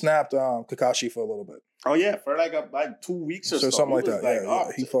 He snapped Kakashi for a little bit. Oh yeah, for like 2 weeks or so. Something like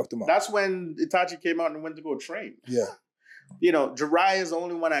that. He fucked him up. That's when Itachi came out and went to go train. Yeah. Jiraiya is the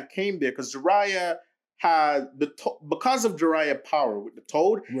only one that came there because Jiraiya had because of Jiraiya power with the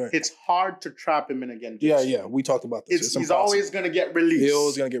toad, it's hard to trap him in again. Yeah, we talked about this. He's always going to get released. He's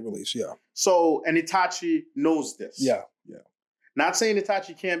always going to get released, yeah. So, and Itachi knows this. Yeah. Not saying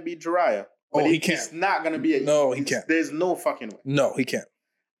Itachi can't beat Jiraiya. But he can't. It's not going to be he can't. There's no fucking way. No, he can't.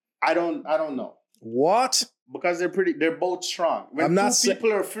 I don't know. What? Because they're both strong. When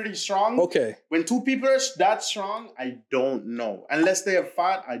people are pretty strong. Okay. When two people are that strong, I don't know. Unless they have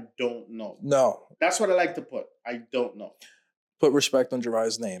fought, I don't know. No. That's what I like to put. I don't know. Put respect on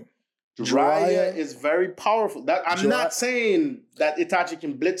Jiraiya's name. Jiraiya is very powerful. I'm not saying that Itachi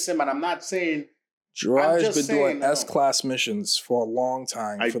can blitz him, and I'm not saying... Jiraiya's been doing S-class missions for a long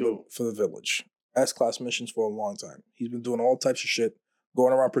time for the village. S-class missions for a long time. He's been doing all types of shit,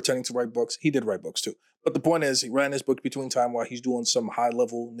 going around pretending to write books. He did write books too. But the point is, he ran his book between time while he's doing some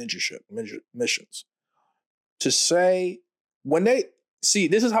high-level ninja shit, missions. To say, when they... See,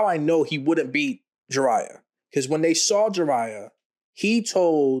 this is how I know he wouldn't beat Jiraiya. Because when they saw Jiraiya, he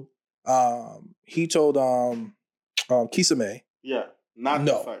told Kisame... Yeah, not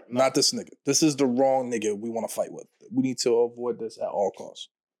this nigga. This is the wrong nigga we want to fight with. We need to avoid this at all costs.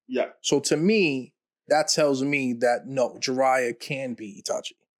 Yeah. So to me, that tells me that no, Jiraiya can beat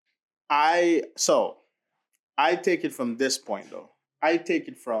Itachi. I take it from this point though. I take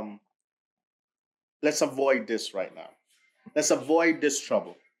it from let's avoid this right now. Let's avoid this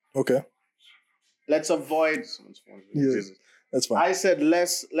trouble. Okay. Let's avoid that's fine. I said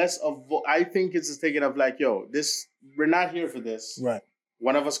let's avoid. I think it's just thinking of like, yo, we're not here for this. Right.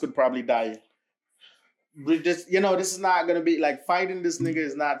 One of us could probably die. We just, this is not going to be like fighting this nigga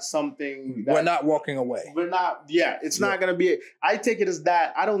is not something we're not walking away. We're not, it's not going to be, I take it as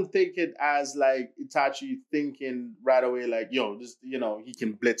that. I don't take it as like Itachi thinking right away, like, yo, this, he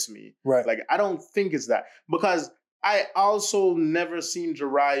can blitz me. Right. Like, I don't think it's that because I also never seen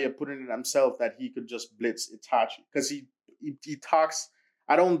Jiraiya putting it himself that he could just blitz Itachi because he talks.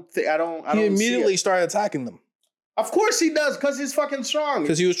 He immediately started attacking them. Of course he does, because he's fucking strong.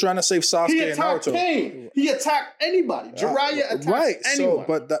 Because he was trying to save Sasuke and Naruto. Pain. He attacked anybody. Jiraiya attacks anyone. So,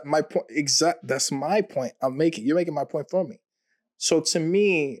 but my point, that's my point I'm making. You're making my point for me. So to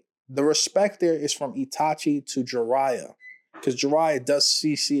me, the respect there is from Itachi to Jiraiya. Because Jiraiya does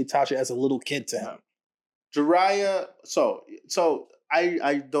see Itachi as a little kid to him. Jiraiya, so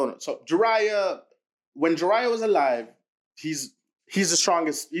I don't know. So Jiraiya, when Jiraiya was alive, he's the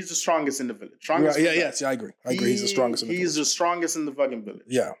strongest. He's the strongest in the village. Strongest. Right, yes, I agree. He's the strongest in the village. He's the strongest in the fucking village.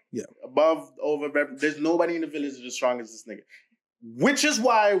 Yeah. Above, over, there's nobody in the village that's as strong as this nigga. Which is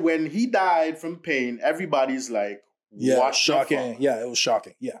why when he died from pain, everybody's like, what shocking. Yeah, it was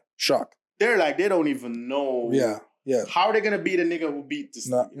shocking. Yeah, shock. They're like, they don't even know. Yeah. How are they gonna beat a nigga who beat this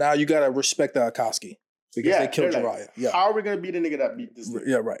nigga? Now you gotta respect the Akatsuki because they killed Jiraiya. Like, how are we gonna beat a nigga that beat this nigga?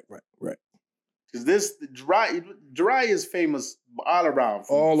 Yeah, right. Because this Jiraiya is famous all around.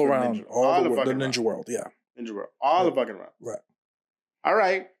 All around the ninja world. Yeah. Ninja world. All the fucking around. Right. All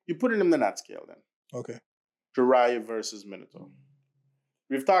right. You put it in the not scale then. Okay. Jiraiya versus Minato.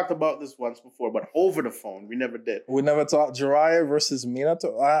 We've talked about this once before, but over the phone, we never did. We never talked Jiraiya versus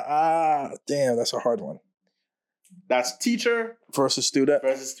Minato. Damn, that's a hard one. That's teacher versus student.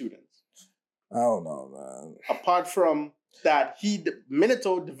 I don't know, man. Apart from that,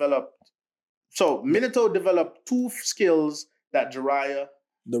 Minato developed two skills that Jiraiya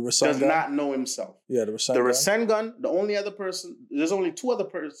does not know himself. Yeah, the Rasengan. The Rasengan, the only other person, there's only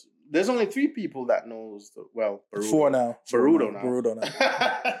three people that knows Boruto. Four now. Boruto now.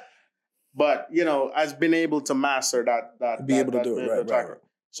 But, has been able to master that. Be able to do it, right.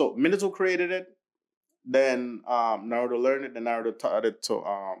 So Minato created it. Then Naruto learned it. Then Naruto taught it to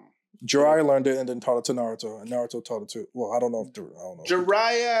Jiraiya learned it and then taught it to Naruto, and Naruto taught it to. Well, I don't know.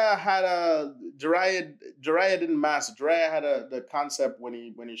 Jiraiya didn't master. Jiraiya had the concept when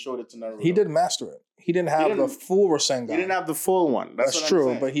he showed it to Naruto. He didn't master it. He didn't have the full Rasengan. He didn't have the full one. That's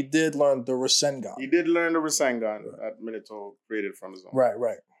true, but he did learn the Rasengan. He did learn the Rasengan that Minato created from his own.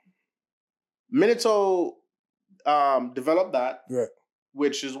 Right. Minato developed that. Right.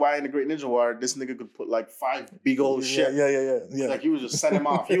 Which is why in the Great Ninja War, this nigga could put like 5 big old shit. Yeah. Like he was just set him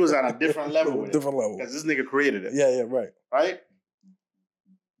off. He was on a different level with it. Different level. Because this nigga created it. Yeah, right. Right?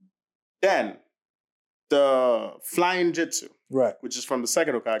 Then, the flying jutsu. Right. Which is from the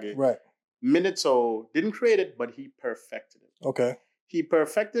second Hokage. Right. Minato didn't create it, but he perfected it. Okay. He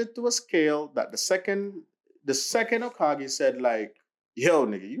perfected it to a scale that the second Hokage said like, yo,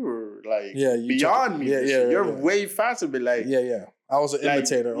 nigga, you were like beyond me. You're way faster, but like... Yeah. I was an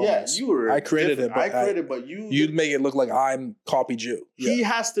imitator. Almost. You were. I created it, but you'd make it look like I'm copied you. Yeah. He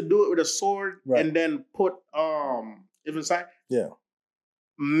has to do it with a sword and then put even side. Yeah.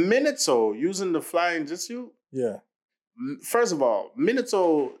 Minato using the flying jutsu. Yeah. First of all,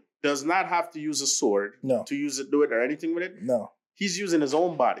 Minato does not have to use a sword to do it or anything with it. No. He's using his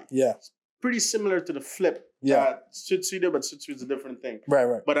own body. Yeah. It's pretty similar to the flip that Jutsu did, but Jutsu is a different thing.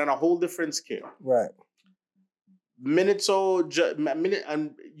 Right. But on a whole different scale. Right. Minato,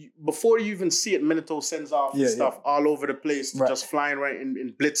 and before you even see it, Minato sends off stuff all over the place, just flying right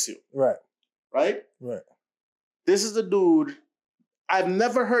and blitz you. Right. This is the dude. I've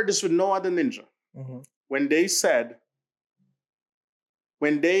never heard this with no other ninja. Mm-hmm. When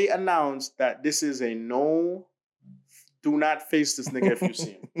they announced that this is a no, do not face this nigga if you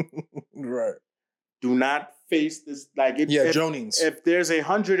see him. Right. Do not face this. Like it. Yeah, Jonins. If there's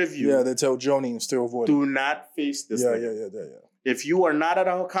 100 of you. they tell Jonins to avoid do not face this nigga. Yeah. If you are not at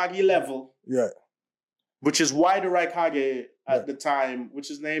a Hokage level. Yeah. Which is why the Raikage at the time, which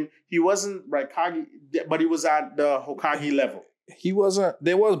his name, he wasn't Raikage, but he was at the Hokage level. He wasn't.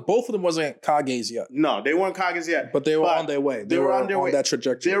 Both of them wasn't Kages yet. No, they weren't Kages yet. But they were on their way. They were on their way. That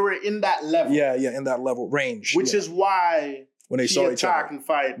trajectory. They were in that level. Yeah, in that level range. Which is why when they saw each other and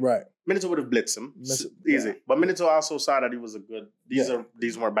fight. Right. Minato would have blitzed him. Easy. But Minato also saw that he was a good.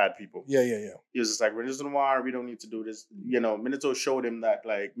 These weren't bad people. Yeah. He was just like, we're just in war. We don't need to do this. Minato showed him that,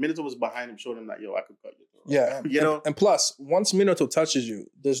 like, Minato was behind him, showed him that, I could cut you. Yeah. And plus, once Minato touches you,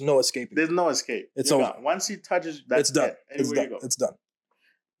 there's no escaping. There's no escape. It's over. Once he touches you, that's it's done. Anywhere you go. It's done.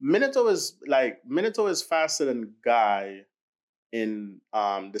 Minato is faster than Guy in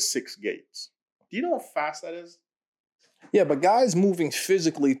the 6 gates. Do you know how fast that is? Yeah, but Guy's moving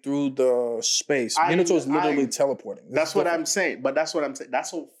physically through the space. Minato's literally teleporting. That's what I'm saying. But that's what I'm saying. That's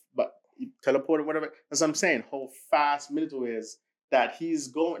how. But teleporting, whatever. That's what I'm saying. How fast Minato is. That he's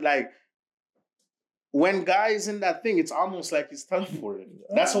going like. When Guy is in that thing, it's almost like he's teleporting.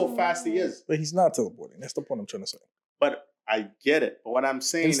 That's how fast he is. But he's not teleporting. That's the point I'm trying to say. But I get it. But what I'm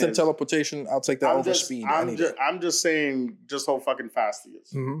saying instant teleportation, I'll take that over speed. I'm just saying just how fucking fast he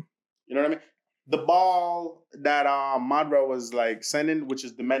is. Mm-hmm. You know what I mean? The ball that Madara was like sending, which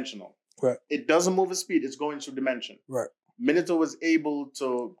is dimensional. Right. It doesn't move at speed. It's going through dimension. Right. Minato was able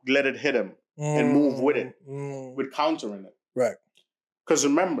to let it hit him and move with it, with countering it. Right. Because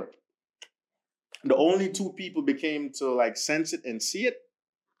remember, the only 2 people became to like sense it and see it.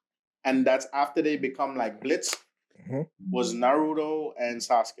 And that's after they become like Blitz. was Naruto and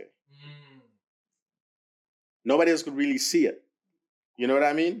Sasuke. Nobody else could really see it. You know what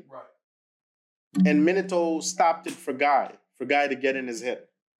I mean? Right. And Minato stopped it for Guy to get in his head.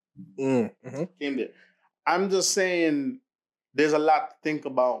 Came there. I'm just saying, there's a lot to think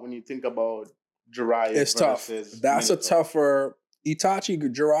about when you think about Jiraiya. It's tough. That's Minato. A tougher Itachi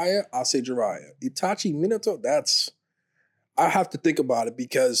Jiraiya. I'll say Jiraiya. Itachi Minato. I have to think about it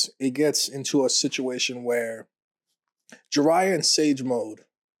because it gets into a situation where Jiraiya in Sage mode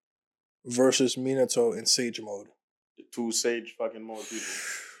versus Minato in Sage mode. The two Sage fucking mode people.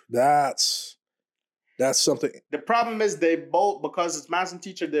 That's something. The problem is they both, because it's master and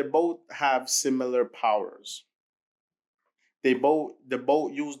teacher, they both have similar powers. They both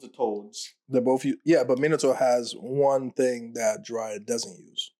use the toads. They both use, yeah, but Minato has one thing that Jiraiya doesn't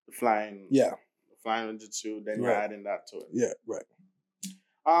use. The flying. Yeah. The flying jutsu, then you're adding that to it. Yeah, right.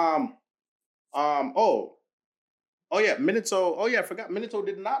 Oh yeah, Minato. Oh yeah, I forgot. Minato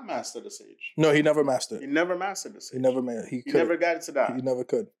did not master the Sage. No, he never mastered it. He never mastered the Sage. He never got it to that. He never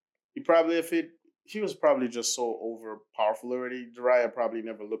could. He was probably just so over powerful already. Jiraiya probably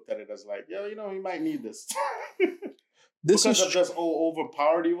never looked at it as like, yo, he might need this. Because of just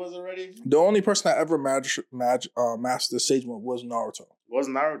overpowered he was already. The only person that ever mastered the Sage mode was Naruto.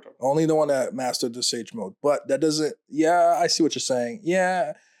 Only the one that mastered the Sage mode. But that doesn't. Yeah, I see what you're saying.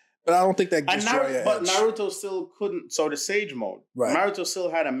 Yeah, but I don't think that gives Jiraiya But Naruto still couldn't. So the Sage mode, right. Naruto still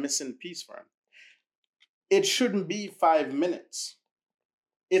had a missing piece for him. It shouldn't be 5 minutes.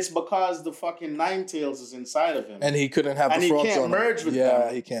 It's because the fucking Nine Tails is inside of him. And he couldn't have the frogs on him. And he can't merge with them.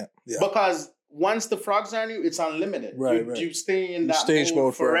 Yeah, he can't. Yeah. Because once the frogs are on you, it's unlimited. Right, you stay in that Stage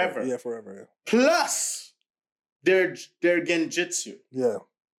mode forever. Yeah, forever. Yeah. Plus, their genjutsu. Yeah.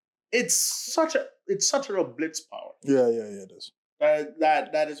 It's such a blitz power. Yeah, it is.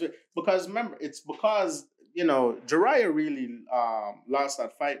 That is because remember, it's because Jiraiya really lost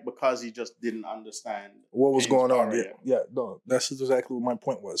that fight because he just didn't understand what was going on. Yeah, no, that's exactly what my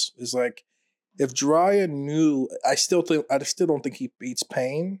point was. It's like if Jiraiya knew, I still don't think he beats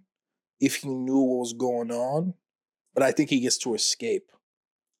Pain if he knew what was going on, but I think he gets to escape.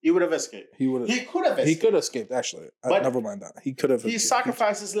 He would have escaped. He could have escaped. He could have escaped, actually. Never mind that. He could have. He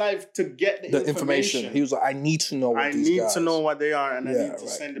sacrificed his life to get the information. He was like, I need to know what these guys. I need to know what they are, and I need to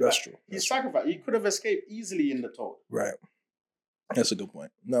send it back. True. He sacrificed. He could have escaped easily in the Toad. Right. That's a good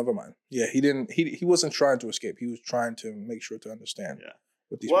point. Never mind. Yeah, he didn't. He wasn't trying to escape. He was trying to make sure to understand. Yeah.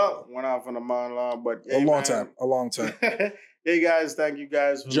 What these went off on a monologue, but a long time. Hey guys, thank you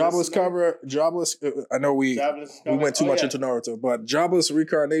guys for Jobless cover. Jobless. I know we went too much into Naruto, but Jobless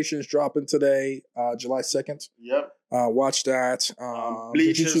Reincarnations dropping today, July 2nd. Yep. Watch that.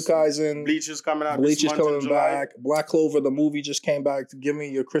 Jujutsu Kaisen. Bleach is coming out. Bleach is coming back. Black Clover the movie just came back. Give me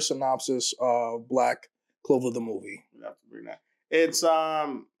your Chris synopsis of Black Clover the movie. We have to bring that. It's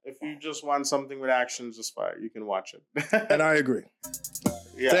if you just want something with action, just fire. You can watch it. And I agree.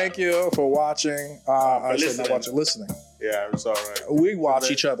 Yeah. Thank you for watching. I should not watch it, listening. Yeah, it's all right. We watch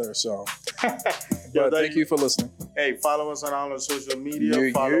each other, so. But thank you for listening. Hey, follow us on all our social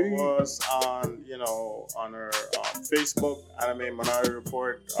media. Follow us on, on our Facebook, Anime Minority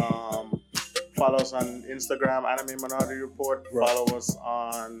Report. Follow us on Instagram, Anime Minority Report. Right. Follow us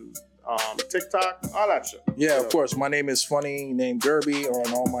on TikTok, all that shit. Yeah, of course. My name is funny, named Gerby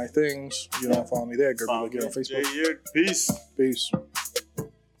on all my things. You don't follow me there, Gerby. Look at on Facebook. Peace.